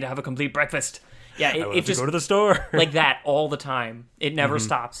order for me to have a complete breakfast. Yeah, it just go to the store. Like that all the time. It never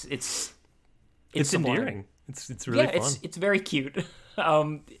stops. It's endearing. It's really fun. It's very cute.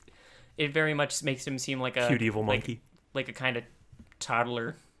 It very much makes him seem like a... cute evil monkey. Like a kind of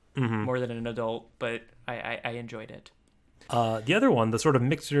toddler more than an adult, but I enjoyed it. The other one, the sort of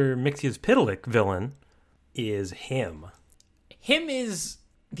Mixius Pitalik villain, is him. Him is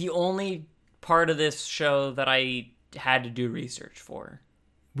the only part of this show that I had to do research for.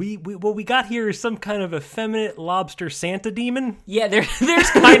 What we got here is some kind of effeminate lobster Santa demon. Yeah, there's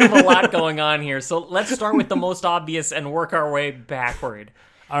kind of a lot going on here. So let's start with the most obvious and work our way backward.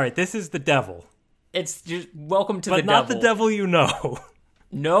 All right, this is the devil. It's just welcome to but the devil. But not the devil you know.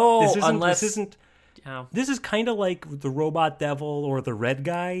 No, This is kind of like the robot devil or the red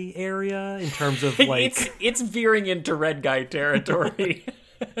guy area in terms of like it's veering into red guy territory.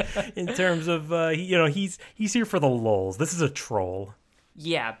 In terms of he's here for the lulz. This is a troll.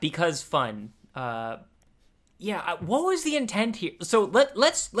 Yeah, because fun. What was the intent here? So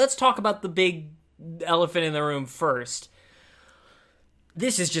let's talk about the big elephant in the room first.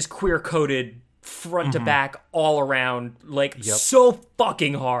 This is just queer coded front to back all around, so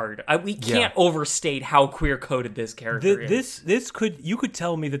fucking hard. We can't overstate how queer coded this character is. You could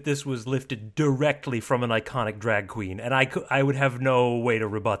tell me that this was lifted directly from an iconic drag queen, and I would have no way to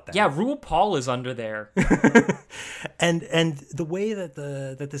rebut that. Yeah, RuPaul is under there. and the way that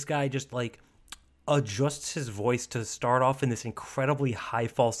this guy just like adjusts his voice to start off in this incredibly high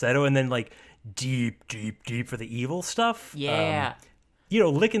falsetto and then like deep for the evil stuff. Yeah.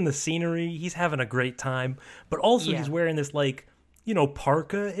 Licking the scenery. He's having a great time. But also he's wearing this,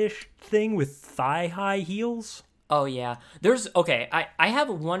 parka-ish thing with thigh-high heels. Oh, yeah. I have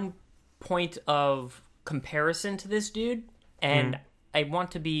one point of comparison to this dude, and I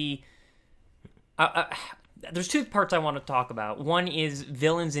want to be... there's two parts I want to talk about. One is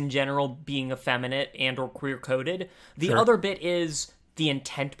villains in general being effeminate and or queer-coded. The other bit is... the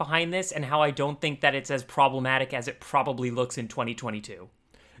intent behind this and how I don't think that it's as problematic as it probably looks in 2022.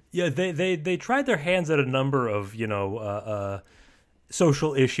 Yeah, they tried their hands at a number of,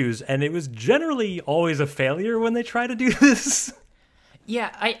 social issues, and it was generally always a failure when they try to do this. Yeah,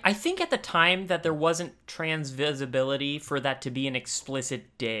 I think at the time that there wasn't trans visibility for that to be an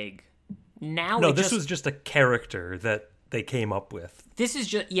explicit dig. This was just a character that they came up with. This is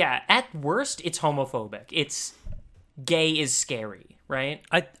just, at worst, it's homophobic. It's gay is scary. Right?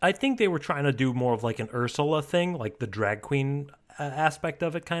 I think they were trying to do more of like an Ursula thing, like the drag queen aspect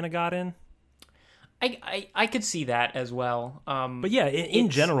of it kind of got in. I could see that as well. But yeah, in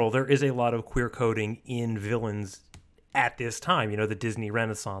general, there is a lot of queer coding in villains at this time. The Disney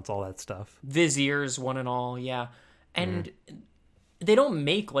Renaissance, all that stuff. Viziers, one and all, yeah. And they don't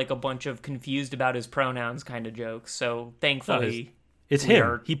make like a bunch of confused about his pronouns kind of jokes. So thankfully... it's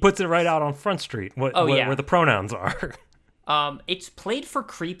him. He puts it right out on Front Street where the pronouns are. It's played for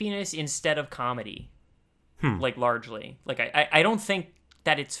creepiness instead of comedy, largely. I don't think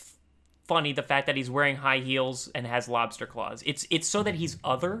that it's funny the fact that he's wearing high heels and has lobster claws. It's so that he's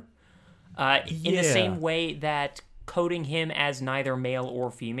other, in the same way that coding him as neither male or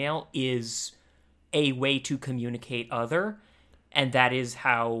female is a way to communicate other, and that is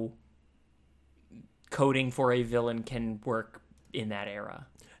how coding for a villain can work in that era.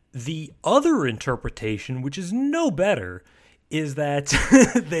 The other interpretation, which is no better, is that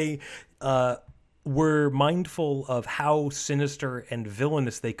they were mindful of how sinister and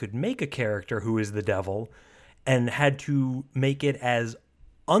villainous they could make a character who is the devil and had to make it as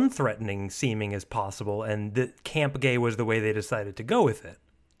unthreatening seeming as possible, and that camp gay was the way they decided to go with it.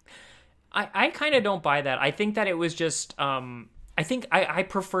 I kind of don't buy that. I think that it was just... I think I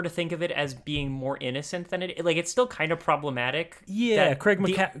prefer to think of it as being more innocent than it. Like, it's still kind of problematic. Yeah, Craig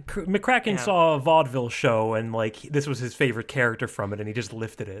McCracken saw a vaudeville show, and this was his favorite character from it, and he just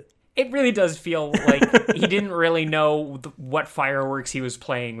lifted it. It really does feel like he didn't really know what fireworks he was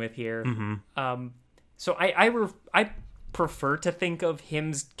playing with here. Mm-hmm. So I prefer to think of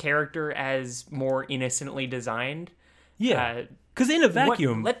him's character as more innocently designed. Yeah, because in a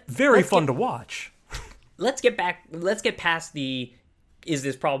vacuum, very fun to watch. Let's get past the is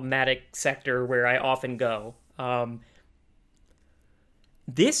this problematic sector where I often go.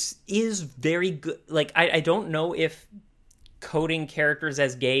 This is very good. I don't know if coding characters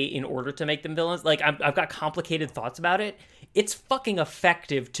as gay in order to make them villains. I've got complicated thoughts about it. It's fucking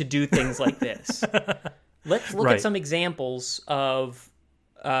effective to do things like this. Let's look at some examples of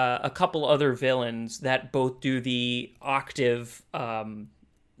a couple other villains that both do the octave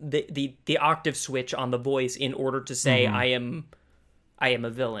the octave switch on the voice in order to say I am a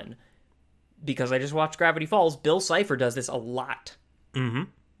villain. Because I just watched Gravity Falls, Bill Cipher does this a lot. Mm-hmm.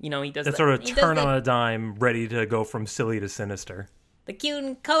 He does that sort of turn on a dime, ready to go from silly to sinister. The cute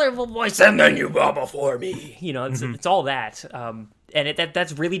and colorful voice, and then you bow before me. It's all that. And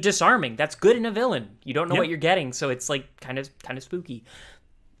that's really disarming. That's good in a villain. You don't know what you're getting, so it's kind of spooky.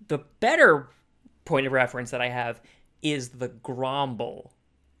 The better point of reference that I have is the Gromble.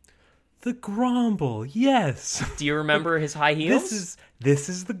 The Grumble, yes. Do you remember his high heels? This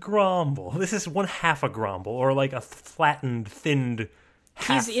is the Grumble. This is one half a Grumble, or like a flattened, thinned,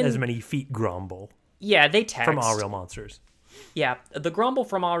 half as many feet Grumble. Yeah, they text. From All Real Monsters. Yeah, the Grumble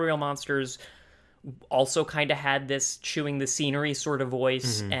from All Real Monsters also kind of had this chewing the scenery sort of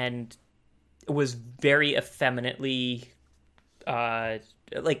voice, and was very effeminately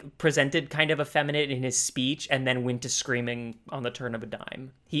presented kind of effeminate in his speech, and then went to screaming on the turn of a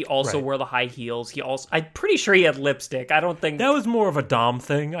dime. He also wore the high heels. I'm pretty sure he had lipstick. I don't think that was more of a Dom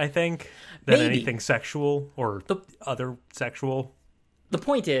thing, I think, than anything sexual or other sexual. The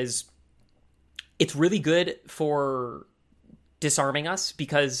point is, it's really good for disarming us,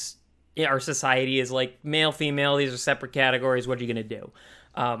 because our society is like male, female, these are separate categories. What are you going to do?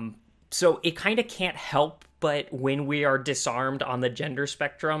 So it kind of can't help but when we are disarmed on the gender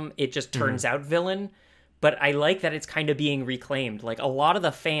spectrum, it just turns out villain. But I like that it's kind of being reclaimed. Like, a lot of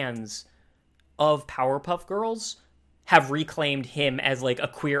the fans of Powerpuff Girls have reclaimed him as like a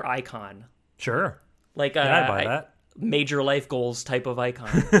queer icon. Sure. Like I buy that. Major life goals type of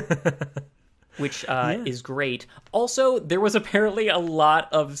icon. Which is great. Also, there was apparently a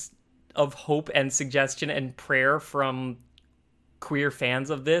lot of hope and suggestion and prayer from queer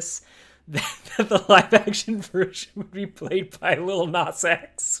fans of this, that the live action version would be played by Lil Nas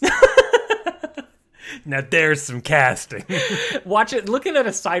X. Now there's some casting. Watch it. Looking at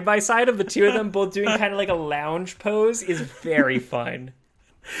a side by side of the two of them both doing kind of like a lounge pose is very fun.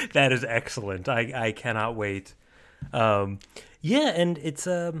 That is excellent. I cannot wait. Yeah, and it's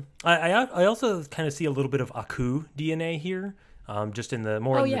I also kind of see a little bit of Aku DNA here, just in the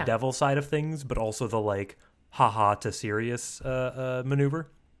the devil side of things, but also the like haha to serious maneuver.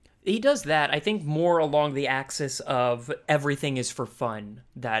 He does that, I think, more along the axis of everything is for fun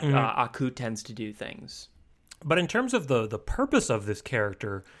that Aku tends to do things. But in terms of the purpose of this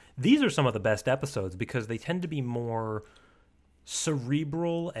character, these are some of the best episodes because they tend to be more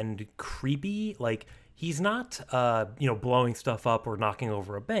cerebral and creepy. Like, he's not, blowing stuff up or knocking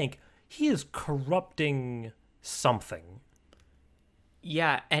over a bank. He is corrupting something.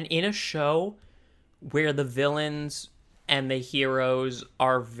 Yeah, and in a show where the villains and the heroes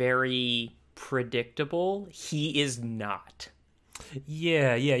are very predictable, he is not.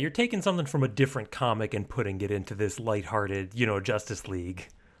 Yeah, you're taking something from a different comic and putting it into this lighthearted, Justice League.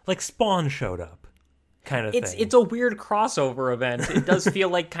 Like Spawn showed up, kind of thing. It's a weird crossover event. It does feel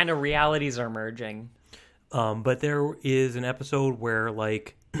like kind of realities are merging. But there is an episode where,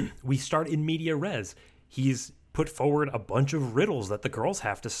 like, we start in media res. He's put forward a bunch of riddles that the girls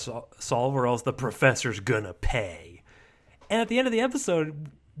have to solve or else the professor's gonna pay. And at the end of the episode,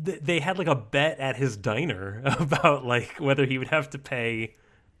 they had like a bet at his diner about like whether he would have to pay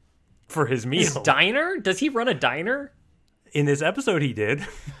for his meal. His diner? Does he run a diner? In this episode, he did.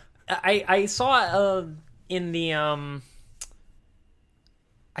 I saw in the I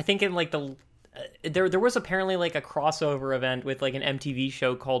think in like the there was apparently like a crossover event with like an MTV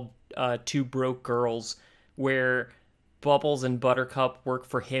show called Two Broke Girls, where Bubbles and Buttercup work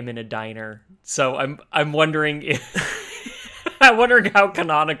for him in a diner. So I'm wondering if I'm wondering how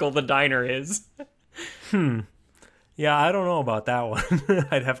canonical the diner is. Yeah, I don't know about that one.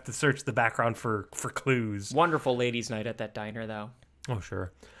 I'd have to search the background for clues. Wonderful ladies' night at that diner, though. Oh,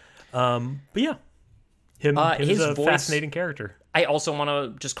 sure. But yeah, him is a fascinating character. I also want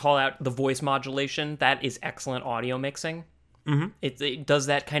to just call out the voice modulation. That is excellent audio mixing. Mm-hmm. It does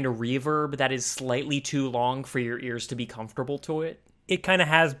that kind of reverb that is slightly too long for your ears to be comfortable to it. It kind of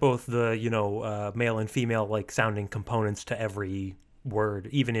has both the, male and female like sounding components to every word,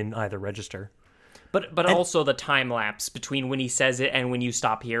 even in either register. But also the time lapse between when he says it and when you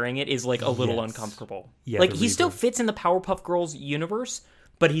stop hearing it is like a little uncomfortable. Yeah, like he still fits in the Powerpuff Girls universe,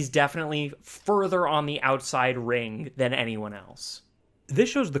 but he's definitely further on the outside ring than anyone else. This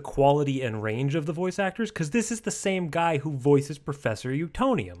shows the quality and range of the voice actors because this is the same guy who voices Professor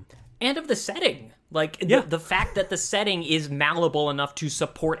Utonium. And of the setting. Like, the fact that the setting is malleable enough to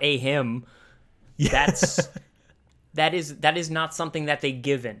support a him, that is not something that they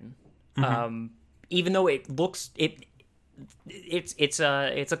given. Mm-hmm. Even though it looks it's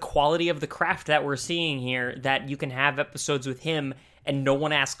a quality of the craft that we're seeing here that you can have episodes with him and no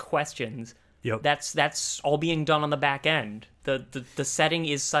one asks questions. Yep. That's all being done on the back end. The setting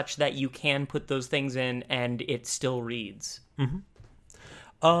is such that you can put those things in and it still reads. Mm-hmm.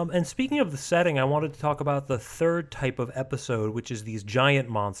 And speaking of the setting, I wanted to talk about the third type of episode, which is these giant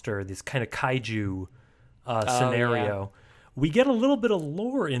monster, this kind of kaiju scenario. Yeah. We get a little bit of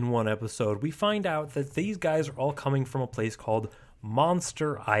lore in one episode. We find out that these guys are all coming from a place called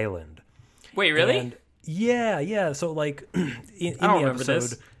Monster Island. Wait, really? And yeah. So, like, in the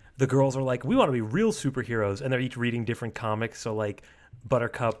episode, the girls are like, we want to be real superheroes, and they're each reading different comics. So like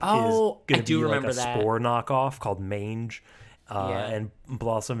Buttercup is going to be like a Spore knockoff called Mange. And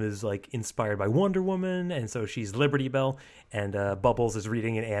Blossom is like inspired by Wonder Woman, and so she's Liberty Bell. And Bubbles is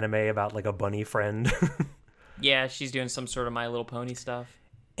reading an anime about like a bunny friend. Yeah, she's doing some sort of My Little Pony stuff.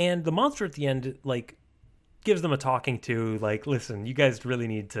 And the monster at the end like gives them a talking to, like, listen, you guys really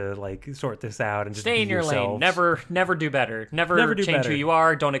need to like sort this out and just stay in your lane. Never do better. Never do change better. Who you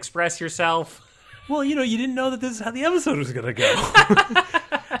are. Don't express yourself. Well, you didn't know that this is how the episode was going to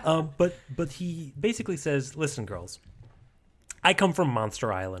go. But he basically says, listen, girls, I come from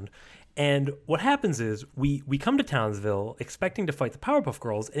Monster Island, and what happens is we come to Townsville expecting to fight the Powerpuff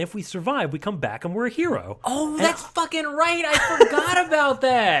Girls, and if we survive, we come back and we're a hero. Oh, that's fucking right. I forgot about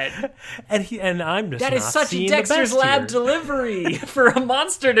that. And I'm just that is not such a seeing Dexter's the best Lab here. delivery for a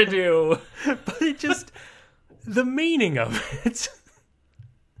monster to do. But it just the meaning of it.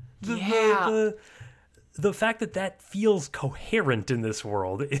 The fact that feels coherent in this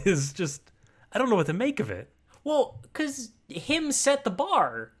world is just, I don't know what to make of it. Well, because him set the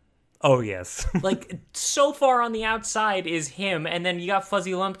bar. Oh, yes. Like, so far on the outside is him, and then you got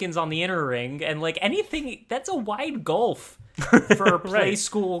Fuzzy Lumpkins on the inner ring, and, like, anything, that's a wide gulf for play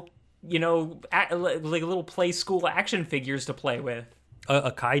school, like little play school action figures to play with.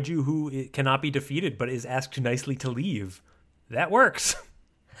 A kaiju who cannot be defeated but is asked nicely to leave. That works.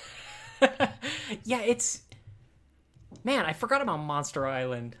 Yeah, man, I forgot about Monster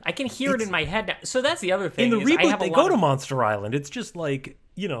Island. I can hear it in my head now. So that's the other thing. In the reboot, they go to Monster Island. It's just like,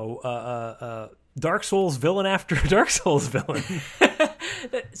 Dark Souls villain after Dark Souls villain.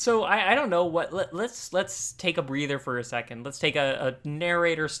 So I don't know what. Let's take a breather for a second. Let's take a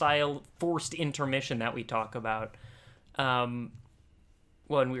narrator style forced intermission that we talk about. When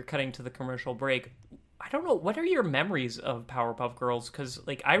we're cutting to the commercial break. I don't know, what are your memories of Powerpuff Girls? Because,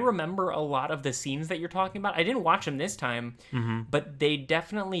 like, I remember a lot of the scenes that you're talking about. I didn't watch them this time, but they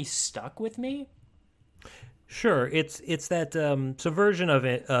definitely stuck with me. Sure, it's that subversion of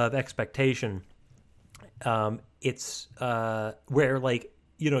expectation. It's where, like,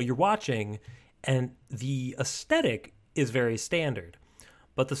 you're watching, and the aesthetic is very standard,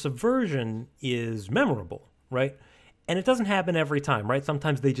 but the subversion is memorable, right? And it doesn't happen every time, right?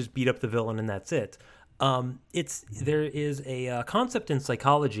 Sometimes they just beat up the villain and that's it. There is a concept in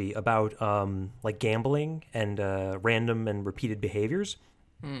psychology about like gambling and random and repeated behaviors,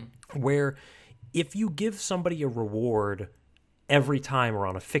 where if you give somebody a reward every time or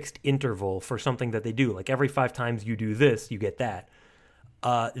on a fixed interval for something that they do, like every 5 times you do this, you get that,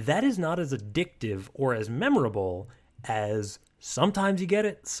 that is not as addictive or as memorable as sometimes you get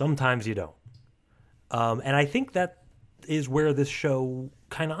it, sometimes you don't. And I think that is where this show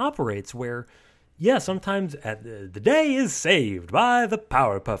kind of operates, where sometimes the day is saved by the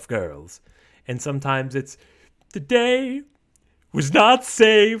Powerpuff Girls, and sometimes it's the day was not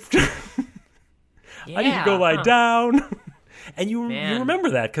saved. I need to go lie down. And you remember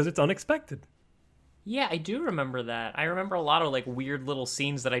that because it's unexpected. Yeah, I do remember that. I remember a lot of like weird little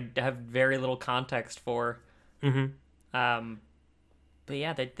scenes that I have very little context for. But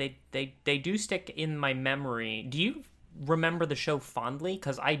yeah, they do stick in my memory. Do you remember the show fondly?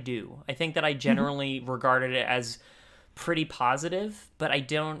 Because I do. I think that I generally regarded it as pretty positive, but I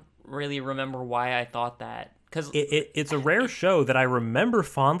don't really remember why I thought that. Because it's a rare show that I remember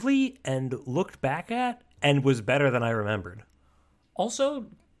fondly and looked back at and was better than I remembered. Also,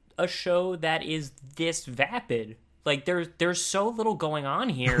 a show that is this vapid. Like there's so little going on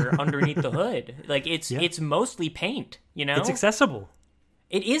here underneath the hood. Like it's mostly paint. It's accessible.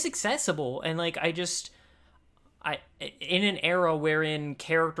 It is accessible, and like in an era wherein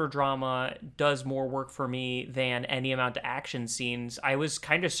character drama does more work for me than any amount of action scenes, I was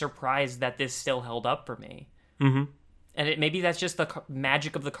kind of surprised that this still held up for me. And maybe that's just the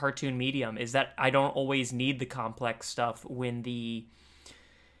magic of the cartoon medium, is that I don't always need the complex stuff when the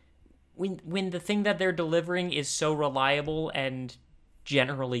thing that they're delivering is so reliable and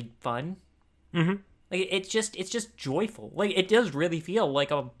generally fun. Like it's just joyful. Like it does really feel like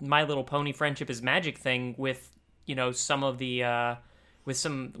a My Little Pony Friendship is Magic thing with some of the with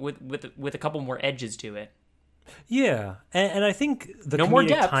a couple more edges to it. Yeah, and I think the no comedic more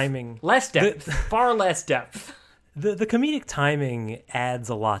depth, timing, less depth, far less depth. The comedic timing adds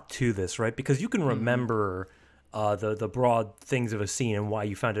a lot to this, right? Because you can remember the broad things of a scene and why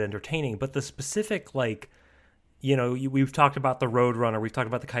you found it entertaining, but the specific, like, we've talked about the Roadrunner, we've talked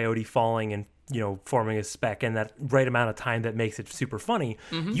about the coyote falling and forming a speck, and that right amount of time that makes it super funny.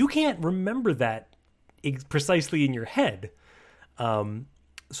 You can't remember that precisely in your head.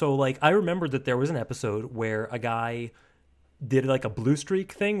 So, like, I remember that there was an episode where a guy did like a blue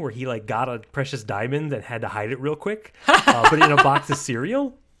streak thing where he like got a precious diamond and had to hide it real quick, put it in a box of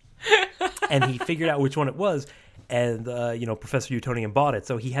cereal, and he figured out which one it was, and Professor Utonian bought it,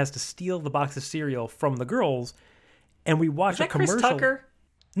 so he has to steal the box of cereal from the girls, and we watch a commercial. Chris Tucker?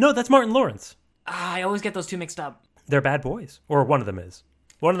 No, that's Martin Lawrence. I always get those two mixed up. They're bad boys, or one of them is.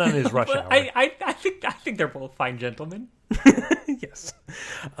 One of them is Rush Hour. I think they're both fine gentlemen. Yes.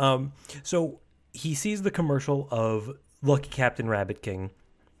 So he sees the commercial of Lucky Captain Rabbit King.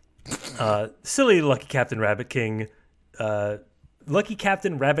 Silly Lucky Captain Rabbit King. Lucky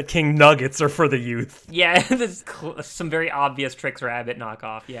Captain Rabbit King nuggets are for the youth. Yeah, there's some very obvious Trix Rabbit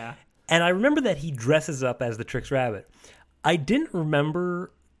knockoff, yeah. And I remember that he dresses up as the Trix Rabbit. I didn't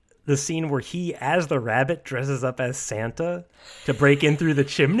remember the scene where he, as the rabbit, dresses up as Santa to break in through the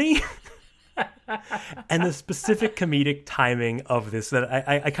chimney. And the specific comedic timing of this that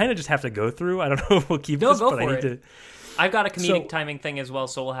I kind of just have to go through. I don't know if we'll keep this, but I need to. I've got a comedic timing thing as well,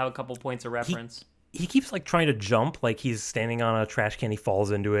 so we'll have a couple points of reference. He keeps like trying to jump, like he's standing on a trash can, he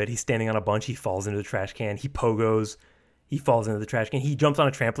falls into it. He's standing on a bunch, he falls into the trash can. He pogos, he falls into the trash can. He jumps on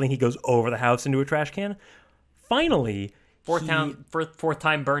a trampoline, he goes over the house into a trash can. Finally, fourth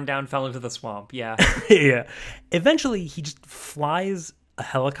time burned down, fell into the swamp. Yeah. Yeah. Eventually, he just flies a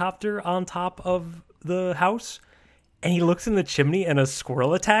helicopter on top of the house, and he looks in the chimney, and a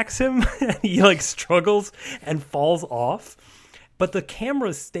squirrel attacks him. And he like struggles and falls off. But the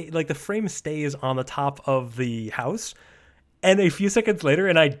camera the frame stays on the top of the house. And a few seconds later,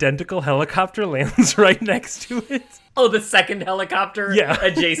 an identical helicopter lands right next to it. Oh, the second helicopter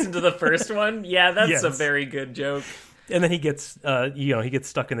adjacent to the first one? Yeah, that's yes. A very good joke. And then he gets, he gets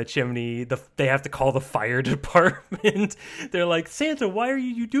stuck in the chimney. They have to call the fire department. They're like, Santa, why are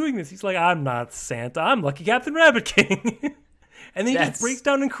you doing this? He's like, I'm not Santa. I'm Lucky Captain Rabbit King. And then he just breaks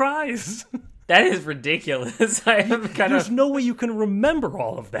down and cries. That is ridiculous. There's no way you can remember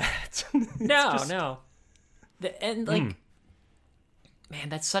all of that. No. Man,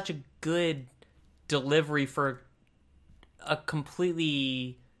 that's such a good delivery for a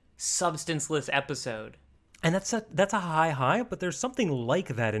completely substanceless episode. And that's a high, but there's something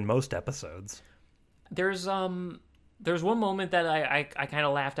like that in most episodes. There's one moment that I kind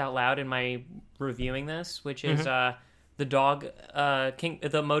of laughed out loud in my reviewing this, which is the dog King,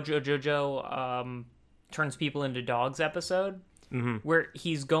 the Mojo Jojo turns people into dogs episode, where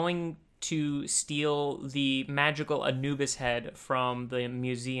he's going to steal the magical Anubis head from the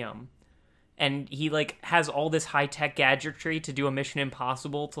museum. And he like has all this high-tech gadgetry to do a Mission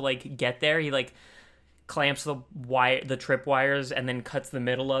Impossible to like get there. He like clamps the trip wires and then cuts the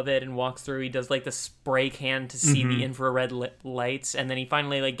middle of it and walks through. He does like the spray can to see the infrared lights, and then he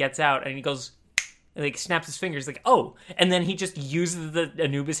finally like gets out and he goes like snaps his fingers like, oh, and then he just uses the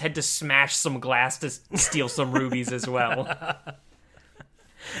Anubis head to smash some glass to steal some rubies as well.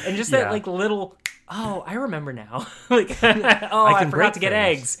 And just that like little, oh, I remember now. Like, I forgot to get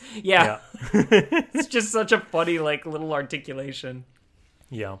eggs. Yeah. It's just such a funny like little articulation.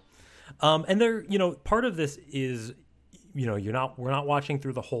 Yeah. And there, part of this is, we're not watching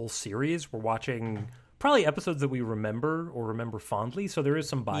through the whole series. We're watching probably episodes that we remember fondly. So there is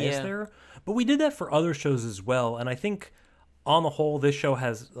some bias there, but we did that for other shows as well. And I think on the whole, this show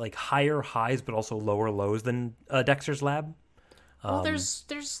has like higher highs, but also lower lows than Dexter's Lab. Well, there's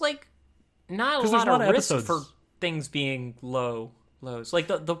like not a lot of risk for things being lows. Like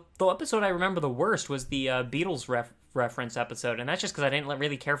the episode I remember the worst was the Beatles reference episode, and that's just because I didn't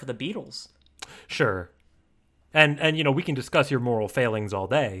really care for the Beatles. Sure, and we can discuss your moral failings all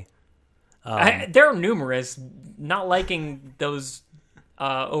day. There are numerous. Not liking those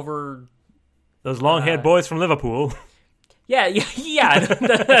those long-haired boys from Liverpool. Yeah.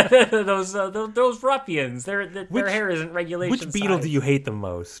 Those ruffians. Their hair isn't regulation. Which Beatle do you hate the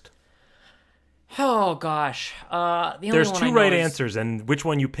most? Oh gosh, there's two right answers, and which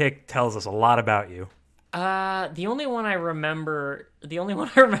one you pick tells us a lot about you. The only one I remember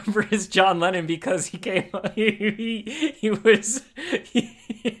is John Lennon, because he came. He was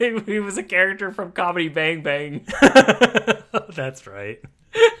a character from Comedy Bang Bang. That's right.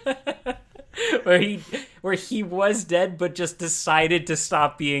 Where he was dead, but just decided to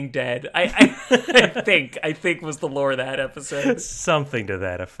stop being dead. I think was the lore of that episode. Something to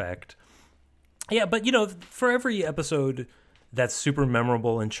that effect. Yeah, but for every episode that's super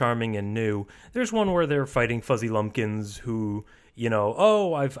memorable and charming and new, there's one where they're fighting fuzzy lumpkins who,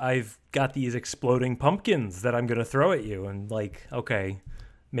 I've got these exploding pumpkins that I'm gonna throw at you, and like, okay,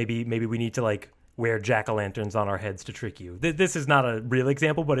 maybe we need to like wear jack-o'-lanterns on our heads to trick you. This is not a real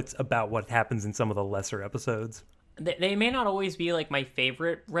example, but it's about what happens in some of the lesser episodes. They may not always be like my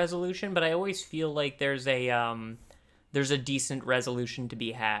favorite resolution, but I always feel like there's a there's a decent resolution to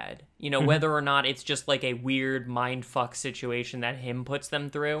be had. You know, whether or not it's just like a weird mindfuck situation that him puts them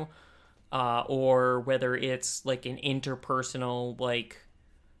through, or whether it's like an interpersonal, like,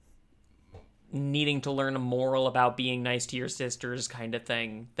 needing to learn a moral about being nice to your sisters kind of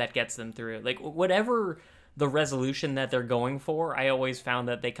thing that gets them through. Like, whatever the resolution that they're going for, I always found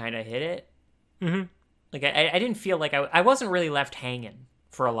that they kind of hit it. Mm-hmm. Like, I didn't feel like I wasn't really left hanging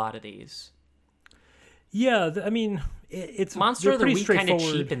for a lot of these. Yeah, I mean, it's Monster of the Week kind of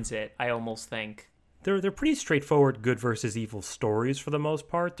cheapens it, I almost think. They're pretty straightforward good versus evil stories for the most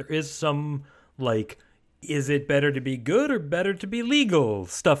part. There is some, like, is it better to be good or better to be legal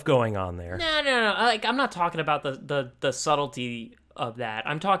stuff going on there. No. Like, I'm not talking about the subtlety of that.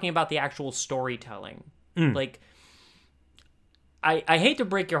 I'm talking about the actual storytelling. Like, I hate to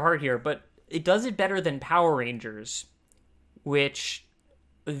break your heart here, but it does it better than Power Rangers, which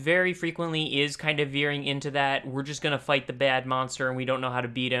very frequently is kind of veering into that. We're just going to fight the bad monster and we don't know how to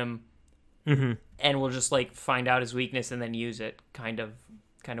beat him. Mm-hmm. And we'll just, like, find out his weakness and then use it kind of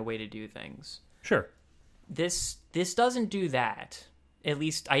way to do things. Sure. This doesn't do that. At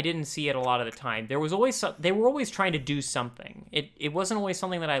least I didn't see it a lot of the time. They were always trying to do something. It wasn't always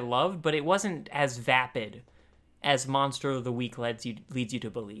something that I loved, but it wasn't as vapid as Monster of the Week leads you to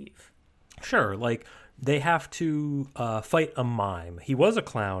believe. Sure, like, they have to fight a mime. He was a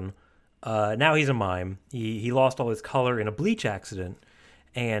clown. Now he's a mime. He lost all his color in a bleach accident,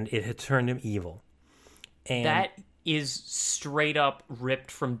 and it had turned him evil. And that is straight up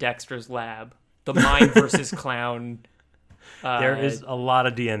ripped from Dexter's Lab. The mime versus clown. There is a lot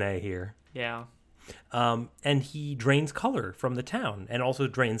of DNA here. Yeah. And he drains color from the town and also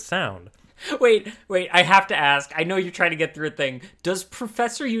drains sound. Wait, I have to ask. I know you're trying to get through a thing. Does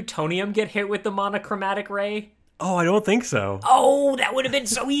Professor Utonium get hit with the monochromatic ray? Oh, I don't think so. Oh, that would have been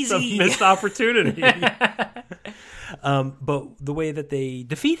so easy. It's a missed opportunity. But the way that they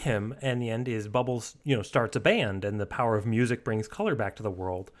defeat him in the end is Bubbles, starts a band, and the power of music brings color back to the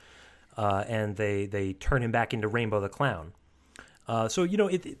world. And they turn him back into Rainbow the Clown. So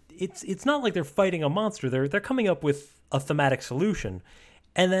it's not like they're fighting a monster. They're coming up with a thematic solution,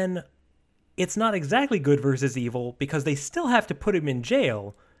 and then it's not exactly good versus evil because they still have to put him in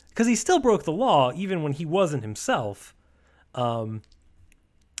jail because he still broke the law even when he wasn't himself.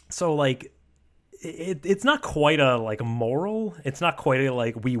 So like it's not quite a like moral. It's not quite a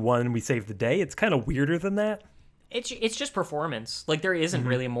like we won, we saved the day. It's kind of weirder than that. It's just performance. Like, there isn't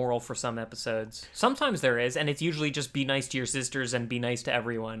really a moral for some episodes. Sometimes there is, and it's usually just be nice to your sisters and be nice to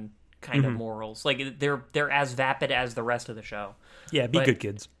everyone kind of morals. Like, they're as vapid as the rest of the show. Yeah, be good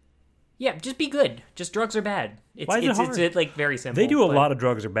kids. Yeah, just be good. Just drugs are bad. Why is it hard? It's like very simple. They do a lot of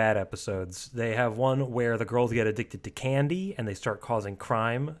drugs are bad episodes. They have one where the girls get addicted to candy and they start causing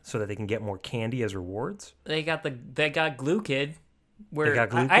crime so that they can get more candy as rewards. They got Glue Kid. Where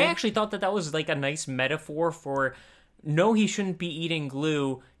I actually thought that was like a nice metaphor for, no, he shouldn't be eating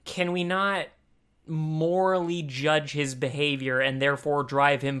glue. Can we not morally judge his behavior and therefore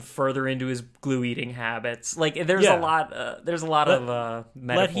drive him further into his glue eating habits? Like, there's a lot of metaphor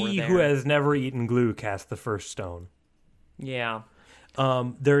let he there. Who has never eaten glue cast the first stone. Yeah.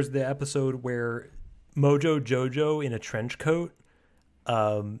 There's the episode where Mojo Jojo in a trench coat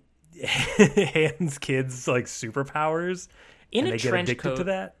hands kids like superpowers. In and a they trench get addicted coat, to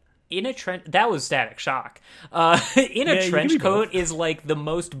that? That was Static Shock. In a trench coat is like the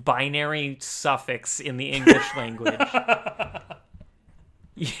most binary suffix in the English language.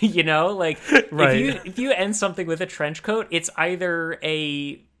 Like, right. if you end something with a trench coat, it's either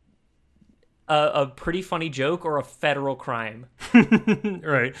a pretty funny joke or a federal crime.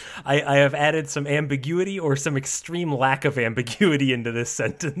 Right. I have added some ambiguity or some extreme lack of ambiguity into this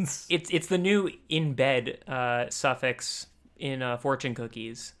sentence. It's the new in bed suffix in fortune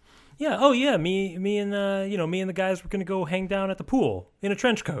cookies. Yeah. Oh, yeah. Me and the guys were gonna go hang down at the pool in a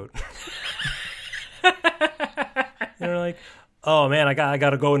trench coat. And they're like, oh man, I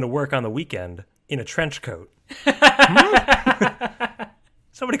got to go into work on the weekend in a trench coat.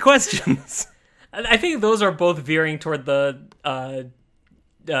 So many questions. I think those are both veering toward the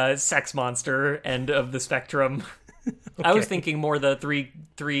sex monster end of the spectrum. Okay. I was thinking more the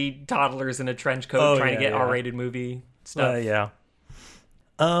three toddlers in a trench coat trying to get R-rated movie stuff. Yeah.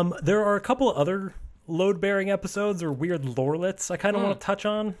 There are a couple of other load-bearing episodes or weird lorelets I kind of want to touch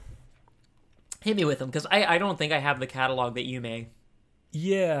on. Hit me with them, because I don't think I have the catalog that you may.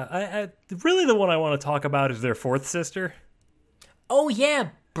 Yeah, I really the one I want to talk about is their fourth sister. Oh, yeah,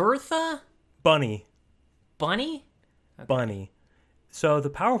 Bertha? Bunny? Okay. Bunny. So the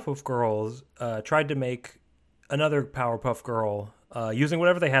Powerpuff Girls tried to make another Powerpuff Girl using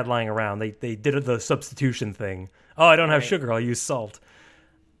whatever they had lying around. They did the substitution thing. Oh, I don't have sugar. I'll use salt.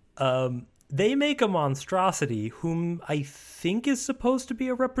 They make a monstrosity whom I think is supposed to be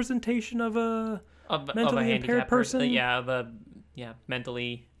a representation of a mentally impaired person.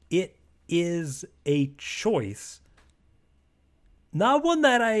 Mentally. It is a choice. Not one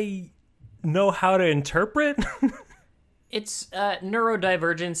that I know how to interpret. It's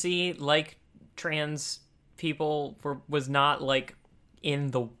neurodivergency, like trans people was not like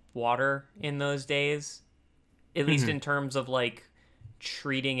in the water in those days, at least in terms of like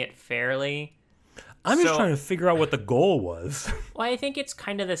treating it fairly. I'm just trying to figure out what the goal was. Well, I think it's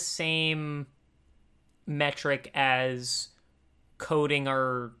kind of the same metric as coding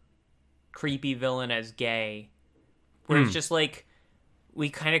our creepy villain as gay, where it's just like we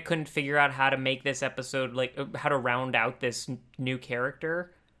kind of couldn't figure out how to make this episode, like how to round out this new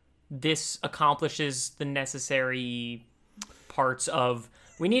character. This accomplishes the necessary parts of,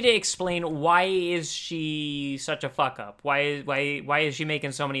 we need to explain why is she such a fuck up? Why is she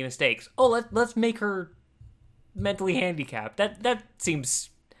making so many mistakes? Oh, let's make her mentally handicapped. That seems...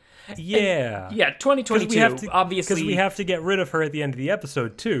 Yeah. 2022, obviously. Because we have to get rid of her at the end of the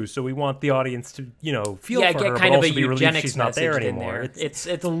episode, too, so we want the audience to, feel for her, kind but of also a be relieved eugenics she's not there anymore. It's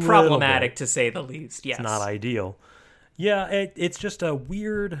problematic, to say the least, yes. It's not ideal. Yeah, it's just a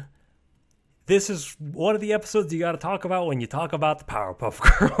weird... This is one of the episodes you got to talk about when you talk about the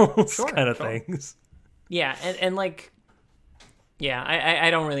Powerpuff Girls kind of things. Yeah, and like... Yeah, I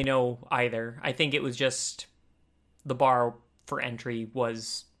don't really know either. I think it was just the bar for entry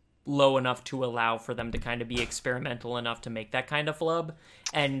was low enough to allow for them to kind of be experimental enough to make that kind of flub.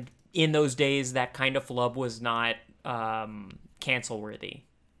 And in those days, that kind of flub was not cancel-worthy.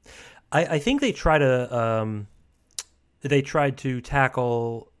 I think they tried to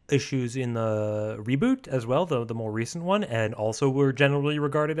tackle issues in the reboot as well, the more recent one, and also were generally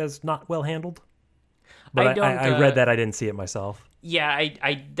regarded as not well handled. But I read that. I didn't see it myself. Yeah,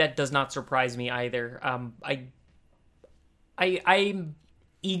 I that does not surprise me either. I'm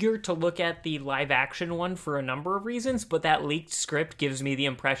eager to look at the live action one for a number of reasons, but that leaked script gives me the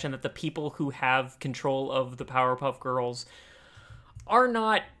impression that the people who have control of the Powerpuff Girls are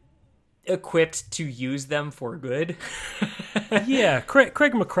not equipped to use them for good. Yeah, Craig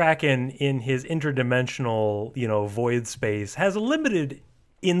McCracken in his interdimensional, void space has a limited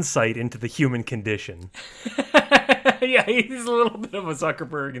insight into the human condition. Yeah, he's a little bit of a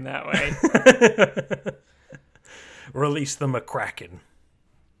Zuckerberg in that way. Release the McCracken.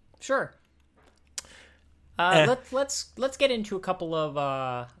 Sure. Let's get into a couple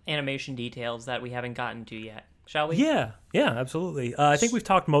of animation details that we haven't gotten to yet, shall we? Yeah, absolutely. I think we've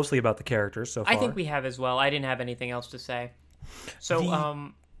talked mostly about the characters so far. I think we have as well. I didn't have anything else to say. So,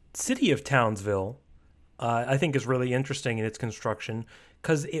 the city of Townsville, I think, is really interesting in its construction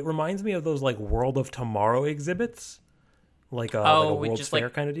because it reminds me of those like World of Tomorrow exhibits, like a World's Fair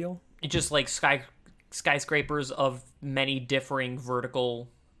kind of deal. Just like skyscrapers of many differing vertical.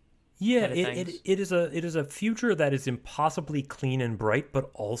 Yeah, it is a future that is impossibly clean and bright,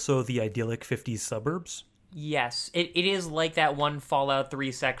 but also the idyllic 50s suburbs. Yes, it is like that one Fallout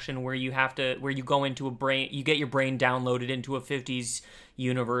 3 section where you go into you get your brain downloaded into a 50s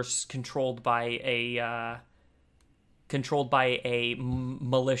universe controlled by a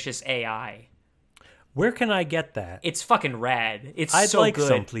malicious AI. Where can I get that? It's fucking rad. I'd so like good.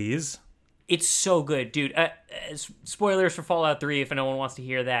 Some, please. It's so good, dude. Spoilers for Fallout 3 if no one wants to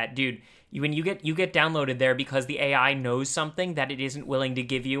hear that, dude. When you get downloaded there because the AI knows something that it isn't willing to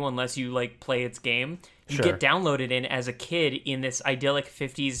give you unless you like play its game. You get downloaded in as a kid in this idyllic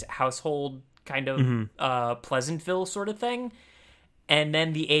 50s household kind of Pleasantville sort of thing, and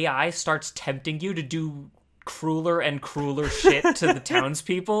then the AI starts tempting you to do crueler and crueler shit to the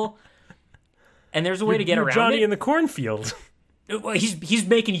townspeople. And there's a way to get around Johnny it. in the cornfield. Well, he's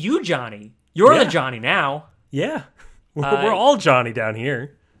making you Johnny. You're the Johnny now. Yeah, we're all Johnny down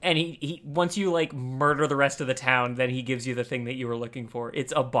here. And he once you like murder the rest of the town, then he gives you the thing that you were looking for.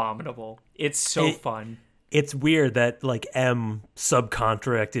 It's abominable. It's so fun. It's weird that like M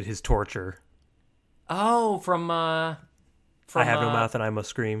subcontracted his torture. Oh, from I have no mouth and I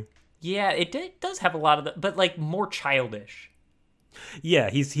must scream. Yeah, it does have a lot of but like more childish. Yeah,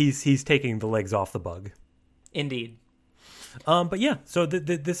 he's taking the legs off the bug. Indeed. But yeah, so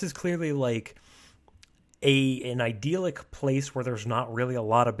this is clearly like an idyllic place where there's not really a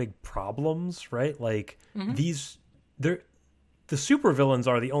lot of big problems, right? Like the supervillains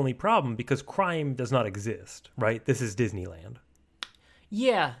are the only problem because crime does not exist, right? This is Disneyland.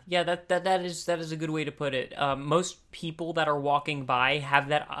 Yeah, that is a good way to put it. Most people that are walking by have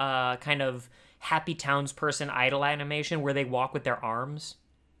that kind of Happy Townsperson idol animation where they walk with their arms.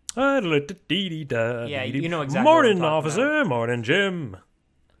 Yeah, you know exactly Morning, what I'm talking officer. about. Morning, Jim.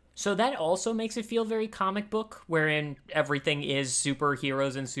 So that also makes it feel very comic book, wherein everything is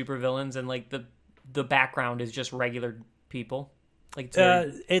superheroes and supervillains, and like the background is just regular people. Like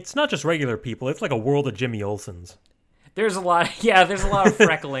It's not just regular people. It's like a world of Jimmy Olsens. there's a lot of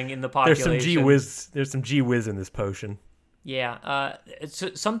freckling in the population. There's some gee whiz in this potion. Yeah,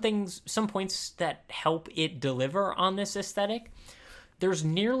 so some points that help it deliver on this aesthetic. There's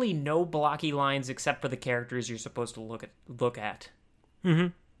nearly no blocky lines except for the characters you're supposed to look at. Mm-hmm.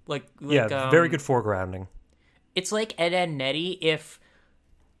 Like very good foregrounding. It's like Ed, Edd n Eddy if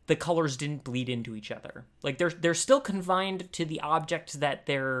the colors didn't bleed into each other. Like they're still confined to the objects that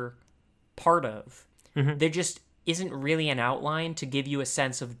they're part of. Mm-hmm. There just isn't really an outline to give you a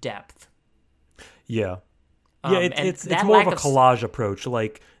sense of depth. Yeah. It's that more of lack a collage approach.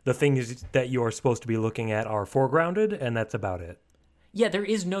 Like the things that you are supposed to be looking at are foregrounded, and that's about it. Yeah, there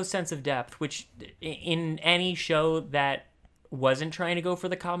is no sense of depth, which in any show that wasn't trying to go for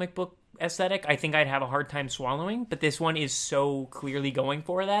the comic book aesthetic, I think I'd have a hard time swallowing. But this one is so clearly going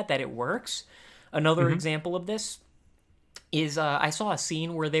for that it works. Another example of this is I saw a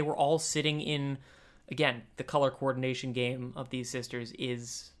scene where they were all sitting in, again, the color coordination game of these sisters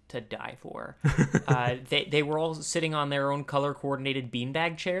is to die for. They were all sitting on their own color coordinated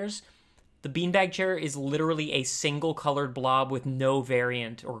beanbag chairs. The beanbag chair is literally a single colored blob with no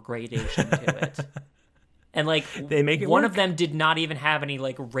variant or gradation to it. And like they make it one work. of them did not even have any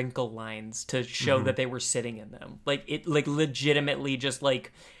like wrinkle lines to show that they were sitting in them. Like it like legitimately just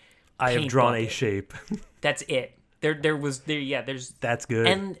like I have drawn bucket. a shape. That's it. There's That's good.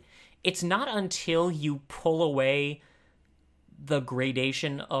 And it's not until you pull away the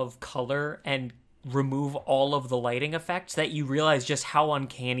gradation of color and remove all of the lighting effects that you realize just how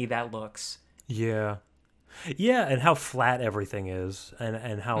uncanny that looks. Yeah, and how flat everything is,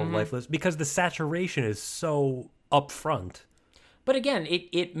 and how lifeless, because the saturation is so upfront. But again,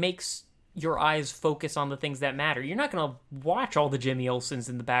 it makes your eyes focus on the things that matter. You're not going to watch all the Jimmy Olsens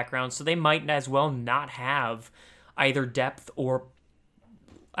in the background, so they might as well not have either depth or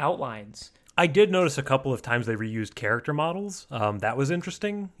outlines. I did notice a couple of times they reused character models. That was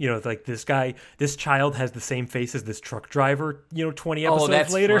interesting. You know, like this child has the same face as this truck driver, 20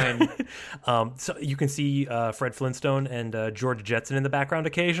 episodes later. So you can see Fred Flintstone and George Jetson in the background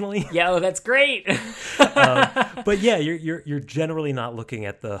occasionally. Yeah, that's great. But yeah, you're generally not looking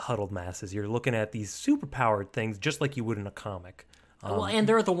at the huddled masses. You're looking at these superpowered things just like you would in a comic. Well, and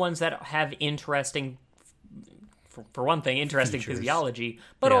they're the ones that have interesting... For one thing, interesting features. Physiology,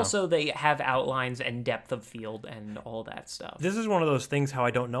 but Yeah. also they have outlines and depth of field and all that stuff. This is one of those things how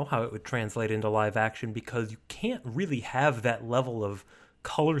I don't know how it would translate into live action, because you can't really have that level of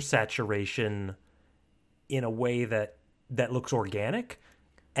color saturation in a way that looks organic,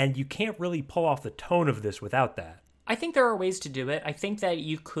 and you can't really pull off the tone of this without that. I think there are ways to do it. I think that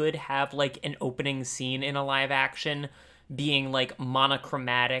you could have like an opening scene in a live action being like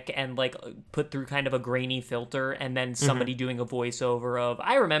monochromatic and like put through kind of a grainy filter, and then somebody doing a voiceover of,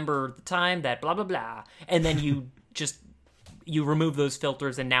 I remember the time that blah blah blah, and then you remove those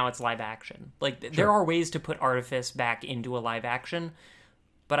filters and now it's live action. Like there are ways to put artifice back into a live action,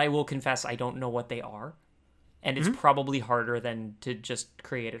 but I will confess I don't know what they are, and it's probably harder than to just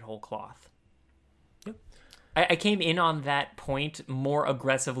create it whole cloth. I came in on that point more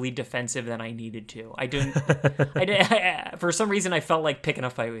aggressively defensive than I needed to. For some reason, I felt like picking a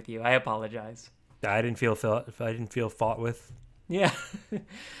fight with you. I apologize. I didn't feel fought with. Yeah.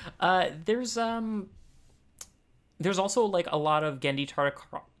 There's also like a lot of Genndy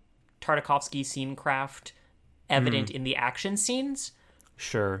Tartakovsky scene craft evident in the action scenes.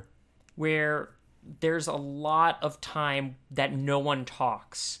 Sure. Where there's a lot of time that no one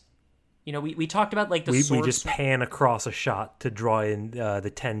talks. You know, we talked about like we just pan across a shot to draw in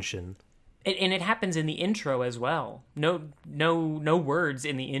the tension, and it happens in the intro as well. No words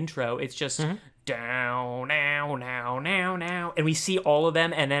in the intro. It's just down, now, and we see all of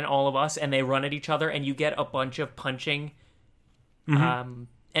them, and then all of us, and they run at each other, and you get a bunch of punching. And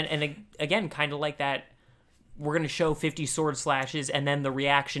again, kind of like that. We're going to show 50 sword slashes, and then the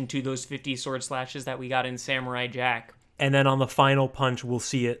reaction to those 50 sword slashes that we got in Samurai Jack. And then on the final punch, we'll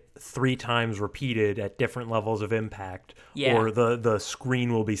see it 3 times repeated at different levels of impact. Yeah. Or the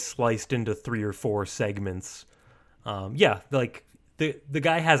screen will be sliced into 3 or 4 segments. Like the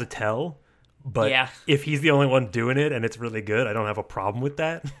guy has a tell, but if he's the only one doing it and it's really good, I don't have a problem with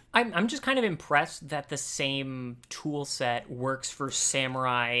that. I'm just kind of impressed that the same tool set works for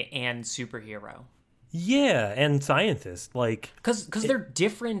samurai and superhero. Yeah, and scientist, like... Because they're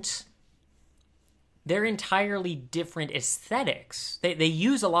different they're entirely different aesthetics. They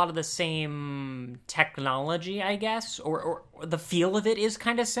use a lot of the same technology, I guess, or the feel of it is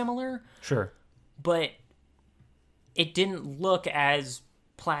kind of similar. Sure. But it didn't look as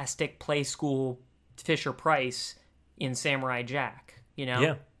plastic play school Fisher-Price in Samurai Jack, you know?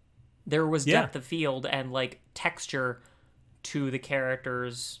 Yeah. There was depth of field and, like, texture to the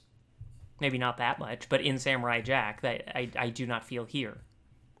characters, maybe not that much, but in Samurai Jack that I do not feel here.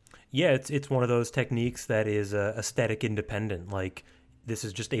 Yeah, it's one of those techniques that is aesthetic independent. Like, this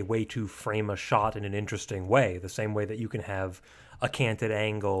is just a way to frame a shot in an interesting way, the same way that you can have a canted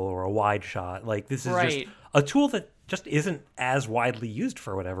angle or a wide shot. Like, this is just a tool that just isn't as widely used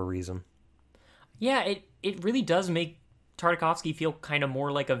for whatever reason. Yeah, it really does make Tartakovsky feel kind of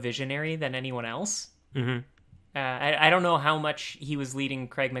more like a visionary than anyone else. Mm-hmm. I don't know how much he was leading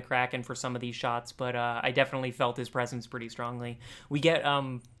Craig McCracken for some of these shots, but I definitely felt his presence pretty strongly. We get...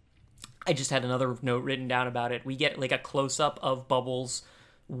 I just had another note written down about it. We get like a close-up of Bubbles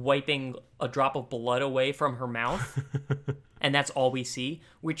wiping a drop of blood away from her mouth, and that's all we see,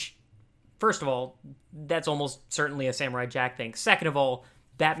 which, first of all, that's almost certainly a Samurai Jack thing. Second of all,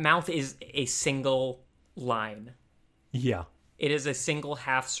 that mouth is a single line. Yeah. It is a single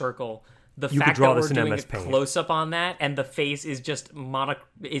half circle. The You fact could draw that we're this in doing MS a Paint. close-up on that, and the face is just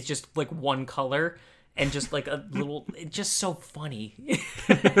it's just like one color, and just like a little... It's just so funny.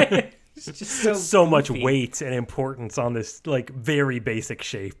 It's just so much goofy. weight and importance on this like very basic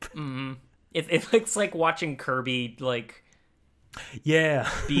shape. Mm-hmm. It looks like watching Kirby like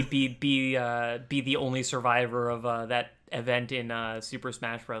be the only survivor of that event in Super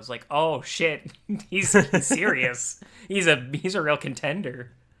Smash Bros. Like, oh shit, he's serious. He's a real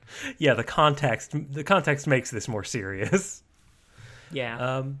contender. Yeah, the context makes this more serious.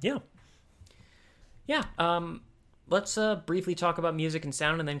 Yeah. Let's briefly talk about music and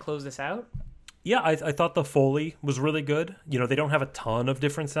sound and then close this out. Yeah, I thought the Foley was really good. You know, they don't have a ton of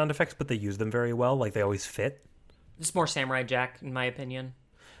different sound effects, but they use them very well. Like, they always fit. It's more Samurai Jack, in my opinion.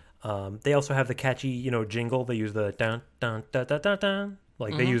 They also have the catchy, jingle. They use the dun dun dun dun dun dun.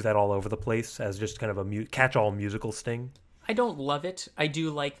 Like, they use that all over the place as just kind of a catch-all musical sting. I don't love it. I do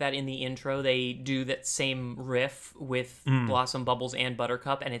like that in the intro they do that same riff with Blossom, Bubbles, and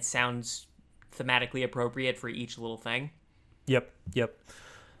Buttercup, and it sounds thematically appropriate for each little thing. Yep.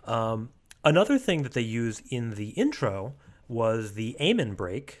 Another thing that they use in the intro was the amen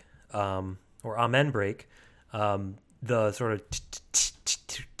break, or amen break, the sort of...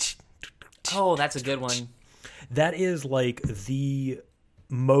 Oh, that's a good one. That is like the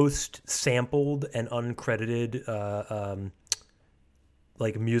most sampled and uncredited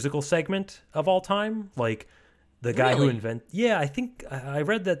like musical segment of all time. Like the guy who I think I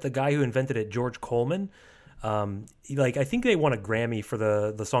read that the guy who invented it, George Coleman, like I think they won a Grammy for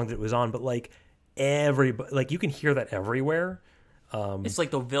the song that it was on, but like everybody, like you can hear that everywhere. It's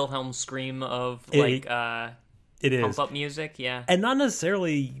like the Wilhelm scream of it is pump up music, yeah. And not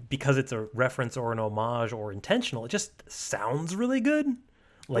necessarily because it's a reference or an homage or intentional. It just sounds really good.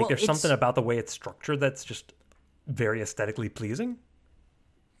 Like there's something about the way it's structured that's just very aesthetically pleasing.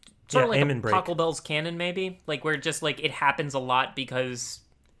 Sort of like a Cocklebell's Canon, maybe? Like where just like it happens a lot because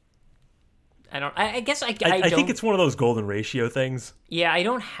I guess I think it's one of those golden ratio things. Yeah, I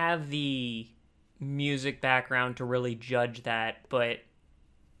don't have the music background to really judge that, but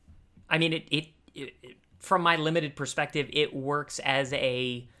I mean it from my limited perspective, it works as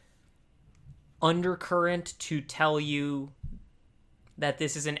a undercurrent to tell you that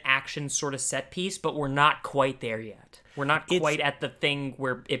this is an action sort of set piece, but we're not quite there yet. We're not quite at the thing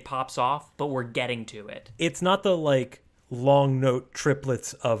where it pops off, but we're getting to it. It's not the like long note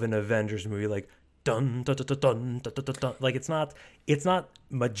triplets of an Avengers movie, like dun dun dun dun dun dun dun dun. Like it's not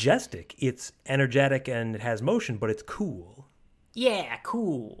majestic. It's energetic and it has motion, but it's cool. Yeah,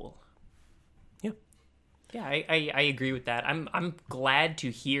 cool. Yeah, I agree with that. I'm glad to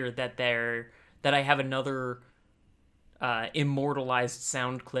hear that I have another immortalized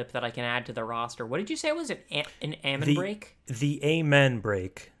sound clip that I can add to the roster. What did you say it was? An amen break? The amen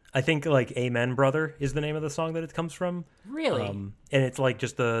break. I think like Amen Brother is the name of the song that it comes from. Really? And it's like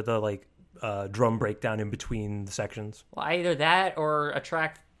just the like drum breakdown in between the sections. Well, either that or a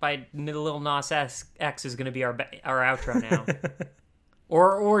track by Lil Nas X is going to be our outro now.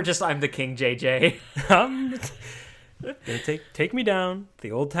 Or just I'm the King JJ. Gonna take me down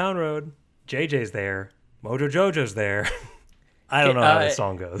the old town road. JJ's there. Mojo Jojo's there. I don't know how this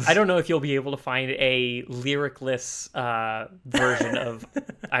song goes. I don't know if you'll be able to find a lyricless version of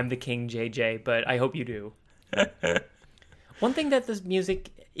I'm the King JJ, but I hope you do. One thing that this music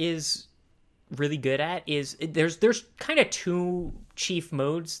is really good at is there's kind of two chief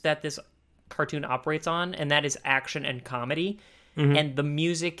modes that this cartoon operates on, and that is action and comedy. And the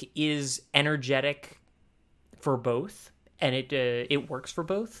music is energetic for both, and it works for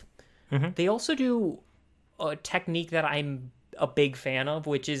both. They also do a technique that I'm a big fan of,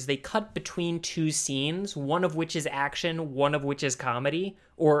 which is they cut between two scenes, one of which is action, one of which is comedy,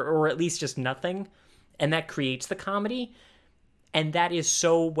 or at least just nothing, and that creates the comedy. And that is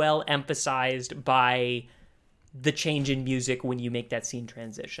so well emphasized by the change in music when you make that scene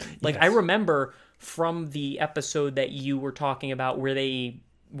transition. Like, I remember from the episode that you were talking about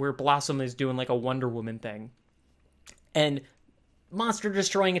where Blossom is doing like a Wonder Woman thing, and monster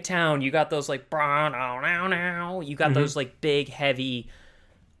destroying a town, you got those like you got those like big heavy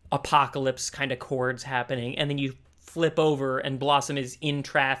apocalypse kind of chords happening, and then you flip over and Blossom is in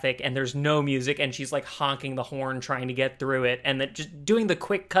traffic and there's no music and she's like honking the horn trying to get through it, and that just doing the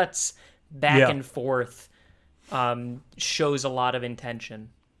quick cuts back and forth shows a lot of intention.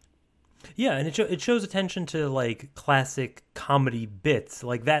 Yeah, and it shows attention to like classic comedy bits,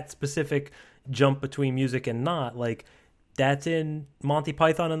 like that specific jump between music and not, like that's in Monty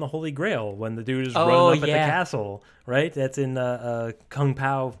Python and the Holy Grail when the dude is running up at the castle, right? That's in Kung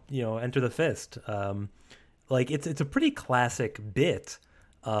Pao, Enter the Fist. Like it's a pretty classic bit,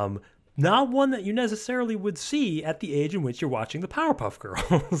 not one that you necessarily would see at the age in which you're watching the Powerpuff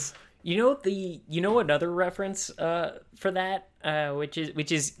Girls. You know another reference for that,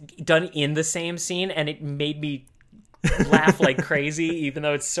 which is done in the same scene, and it made me laugh like crazy, even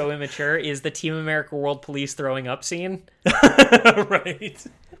though it's so immature, is the Team America World Police throwing up scene. Right.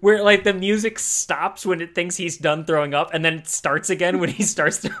 Where like the music stops when it thinks he's done throwing up, and then it starts again when he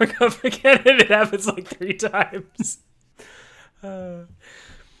starts throwing up again, and it happens like 3 times.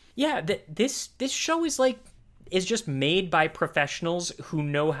 Yeah, this show is just made by professionals who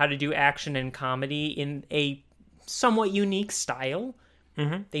know how to do action and comedy in a somewhat unique style.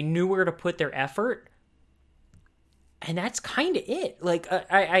 They knew where to put their effort. And that's kind of it. Like,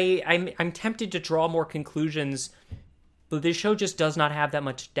 I'm tempted to draw more conclusions, but this show just does not have that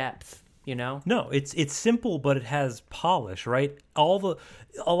much depth, No, it's simple, but it has polish, right? A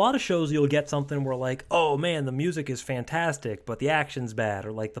lot of shows you'll get something where like, oh man, the music is fantastic, but the action's bad,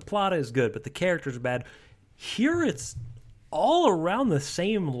 or like the plot is good, but the character's bad. Here it's all around the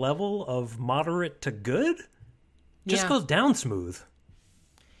same level of moderate to good. Just goes down smooth.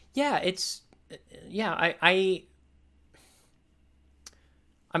 Yeah,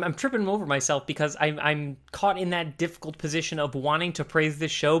 I'm tripping over myself because I'm caught in that difficult position of wanting to praise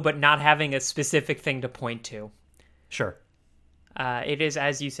this show but not having a specific thing to point to. Sure. It is,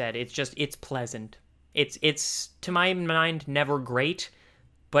 as you said, it's pleasant. It's to my mind never great,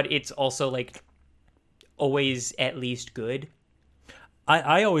 but it's also like always at least good.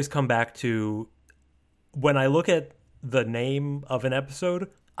 I always come back to when I look at the name of an episode,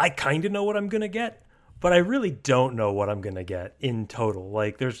 I kind of know what I'm going to get. But I really don't know what I'm going to get in total.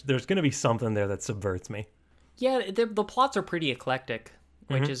 Like, there's going to be something there that subverts me. Yeah, the plots are pretty eclectic,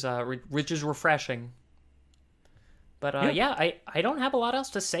 which is refreshing. But, I don't have a lot else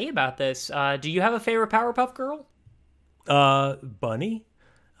to say about this. Do you have a favorite Powerpuff Girl? Bunny?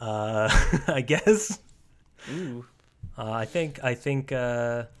 I guess. Ooh. I think. I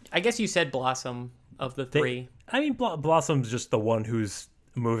guess you said Blossom of the three. Blossom's just the one who's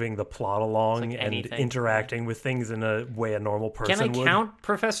moving the plot along and interacting with things in a way a normal person would. Can I count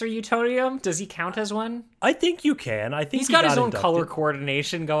Professor Utonium? Does he count as one? I think you can. I think he's got his own color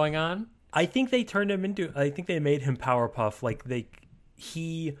coordination going on. I think they made him Powerpuff. Like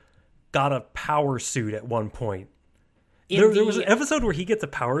he got a power suit at one point. There was an episode where he gets a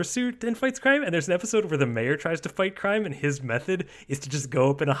power suit and fights crime, and there's an episode where the mayor tries to fight crime, and his method is to just go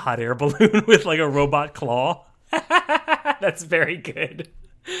up in a hot air balloon with like a robot claw. That's very good.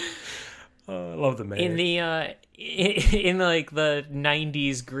 I love the mayor. In like the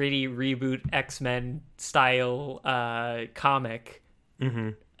 90s gritty reboot X-Men style comic,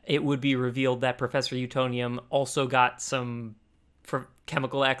 it would be revealed that Professor Utonium also got some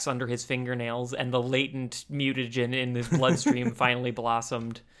chemical X under his fingernails, and the latent mutagen in his bloodstream finally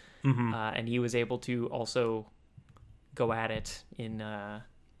blossomed, and he was able to also go at it in a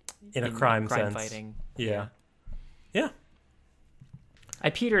crime sense. Fighting. Yeah. I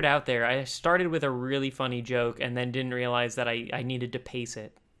petered out there. I started with a really funny joke and then didn't realize that I needed to pace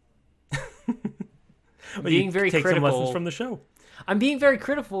it. Being very critical. Take some lessons from the show. I'm being very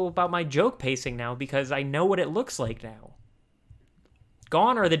critical about my joke pacing now because I know what it looks like now.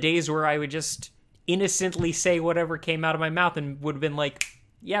 Gone are the days where I would just innocently say whatever came out of my mouth and would have been like,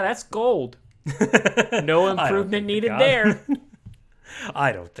 yeah, that's gold. No improvement needed there.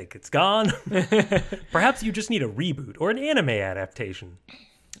 I don't think it's gone. Perhaps you just need a reboot or an anime adaptation.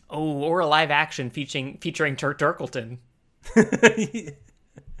 Oh, or a live action featuring Turk Turkleton.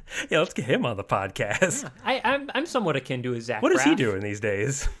 Yeah, let's get him on the podcast. I'm somewhat akin to a Zach What is he Braff. doing these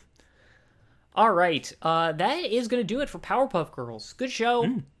days? All right, that is going to do it for Powerpuff Girls. Good show.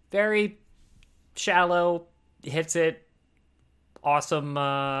 Very shallow. Hits it. Awesome.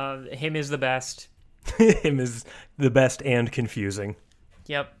 Him is the best. Him is the best and confusing.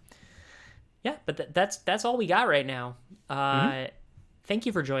 Yep. Yeah, but that's all we got right now. Thank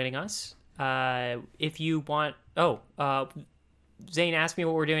you for joining us. If you want... Zane asked me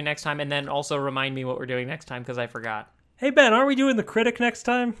what we're doing next time, and then also remind me what we're doing next time, because I forgot. Hey, Ben, are we doing the critic next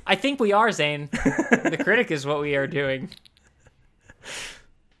time? I think we are, Zane. The critic is what we are doing.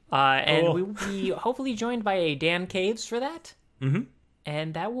 And we will be hopefully joined by a Dan Caves for that. Mm-hmm.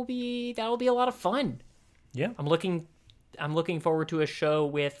 And that will be a lot of fun. Yeah. I'm looking forward to a show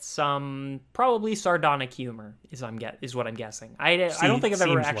with some probably sardonic humor, is what I'm guessing. I don't think I've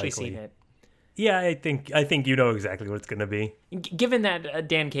ever actually seen it. Yeah, I think you know exactly what it's going to be. Given that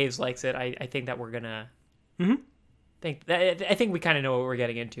Dan Caves likes it, I think that we're gonna. I think we kind of know what we're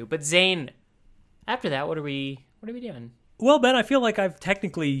getting into. But Zane, after that, what are we doing? Well, Ben, I feel like I've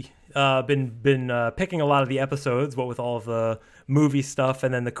technically been picking a lot of the episodes, what with all of the movie stuff,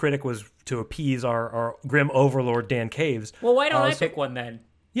 and then the critic was to appease our grim overlord Dan Caves. Well, why don't I pick one then?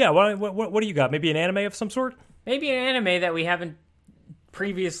 Yeah, what do you got? Maybe an anime of some sort? Maybe an anime that we haven't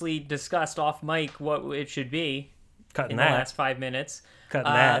previously discussed off mic what it should be. Cutting in that. The last 5 minutes.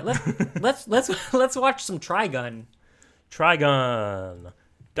 Cutting that. Let's watch some Trigun. Trigun.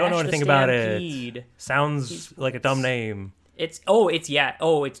 Don't know anything about it. Sounds like a dumb name. It's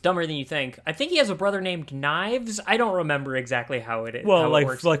dumber than you think. I think he has a brother named Knives. I don't remember exactly how it is. Well, how it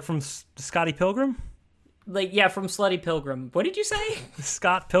works. like from Scotty Pilgrim? From Slutty Pilgrim. What did you say?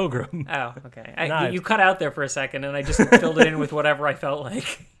 Scott Pilgrim. Oh, okay. You cut out there for a second, and I just filled it in with whatever I felt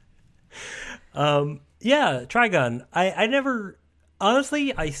like. Yeah, Trigun. I never...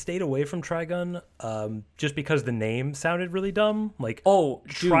 Honestly, I stayed away from Trigun just because the name sounded really dumb. Like,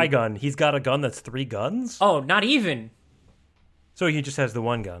 Trigun. He's got a gun that's 3 guns? Oh, not even. So he just has the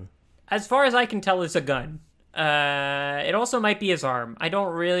one gun. As far as I can tell, it's a gun. It also might be his arm. I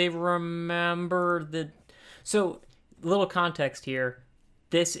don't really remember the... So, little context here.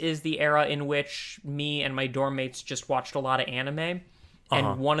 This is the era in which me and my dorm mates just watched a lot of anime.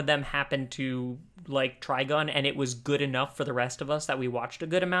 And one of them happened to like Trigun, and it was good enough for the rest of us that we watched a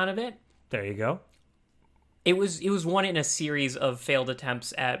good amount of it. There you go. It was one in a series of failed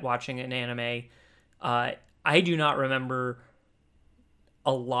attempts at watching an anime. I do not remember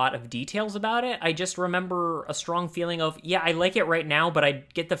a lot of details about it. I just remember a strong feeling of, I like it right now, but I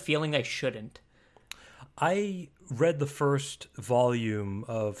get the feeling I shouldn't. I read the first volume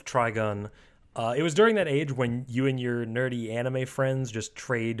of Trigun. It was during that age when you and your nerdy anime friends just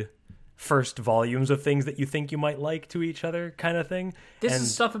trade first volumes of things that you think you might like to each other, kind of thing. This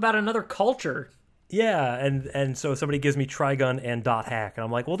is stuff about another culture. Yeah, and so somebody gives me Trigun and Dot Hack, and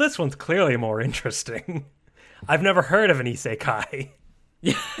I'm like, well, this one's clearly more interesting. I've never heard of an isekai.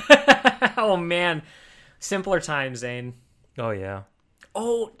 Oh, man. Simpler times, Zane. Oh, yeah.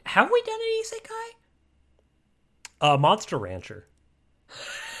 Oh, have we done an isekai? Monster Rancher.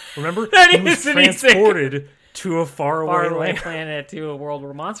 Remember? That he was transported to a faraway planet, to a world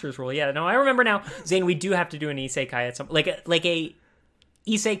where monsters rule. Yeah, no, I remember now. Zane, we do have to do an isekai at some... Like a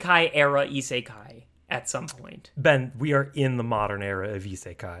isekai era isekai at some point. Ben, we are in the modern era of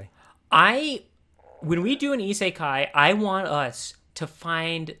isekai. When we do an isekai, I want us to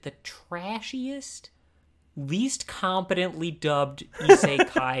find the trashiest, least competently dubbed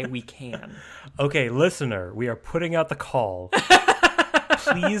isekai we can. Okay, listener, we are putting out the call.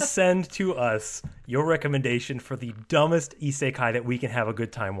 Please send to us your recommendation for the dumbest isekai that we can have a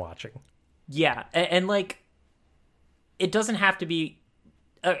good time watching. Yeah, and like, it doesn't have to be...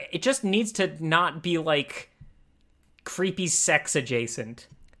 it just needs to not be, like, creepy sex adjacent.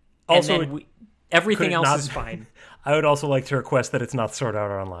 Also, everything else is fine. I would also like to request that it's not Sword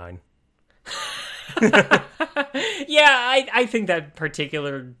Art Online. Yeah, I think that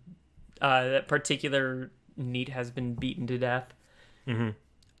particular need has been beaten to death. Mm-hmm.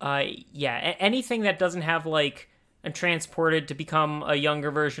 Anything that doesn't have, like, I'm transported to become a younger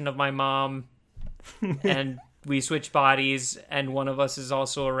version of my mom, and we switch bodies, and one of us is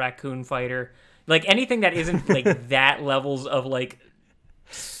also a raccoon fighter. Like, anything that isn't, like, that levels of, like,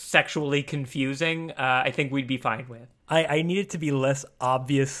 sexually confusing, I think we'd be fine with. I need it to be less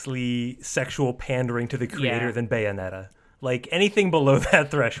obviously sexual pandering to the creator than Bayonetta. Like, anything below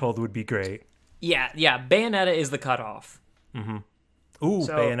that threshold would be great. Yeah, Bayonetta is the cutoff. Mm-hmm. Ooh,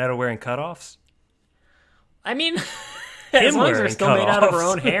 so, Bayonetta wearing cutoffs? I mean... As long as they're wearing still made out of her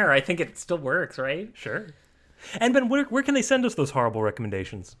cutoffs. own hair, I think it still works, right? Sure. And Ben, where can they send us those horrible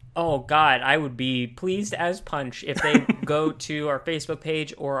recommendations? Oh, God, I would be pleased as punch if they go to our Facebook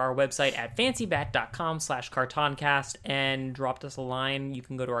page or our website at fancybat.com/cartoncast and dropped us a line. You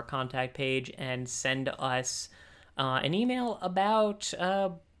can go to our contact page and send us an email about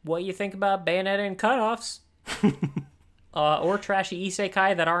what you think about Bayonetta and cutoffs. Or trashy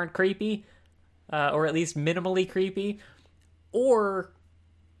isekai that aren't creepy, or at least minimally creepy, or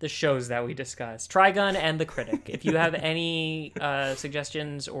the shows that we discussed, Trigun and The Critic. If you have any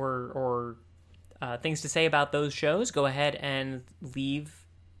suggestions or things to say about those shows, go ahead and leave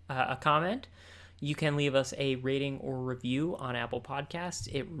a comment. You can leave us a rating or review on Apple Podcasts.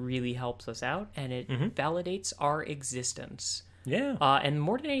 It really helps us out, and it validates our existence. Yeah. And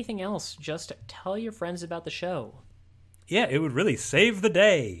more than anything else, just tell your friends about the show. Yeah, it would really save the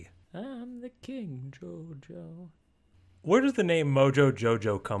day. I'm the king, Jojo. Where does the name Mojo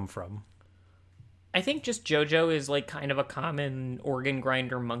Jojo come from? I think just Jojo is like kind of a common organ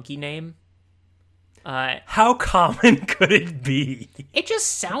grinder monkey name. How common could it be? It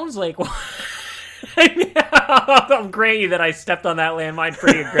just sounds like... I'll grant you that I stepped on that landmine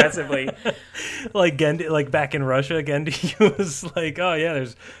pretty aggressively. Like Gendy, like back in Russia, Gendy was like, "Oh yeah,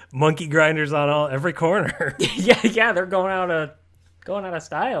 there's monkey grinders on every corner." yeah, they're going out of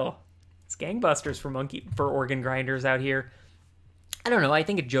style. It's gangbusters for organ grinders out here. I don't know. I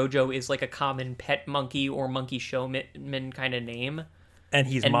think a JoJo is like a common pet monkey or monkey showman kind of name. And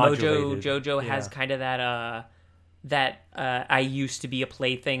he's and modulated. Mojo Jojo has kind of that I used to be a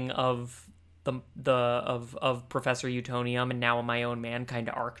plaything of of Professor Utonium and now my own man kind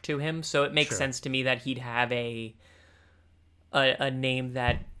of arc to him. So it makes sense to me that he'd have a name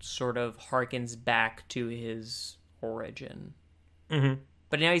that sort of harkens back to his origin. Mm-hmm.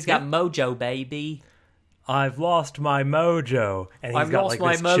 But now he's got Mojo, baby. I've lost my mojo. And he's got lost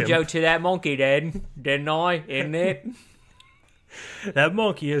like my this mojo chimp. to that monkey, didn't I? Isn't it? That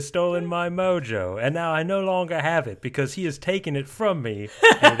monkey has stolen my mojo, and now I no longer have it because he has taken it from me,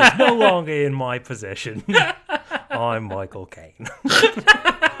 and it is no longer in my possession. I'm Michael Caine.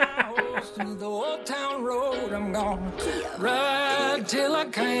 The old town road, I'm gonna ride till I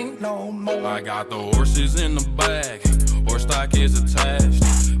can't no more. I got the horses in the back, horse stock is attached.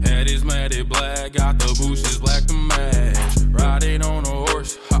 Head is matted black, got the bushes black.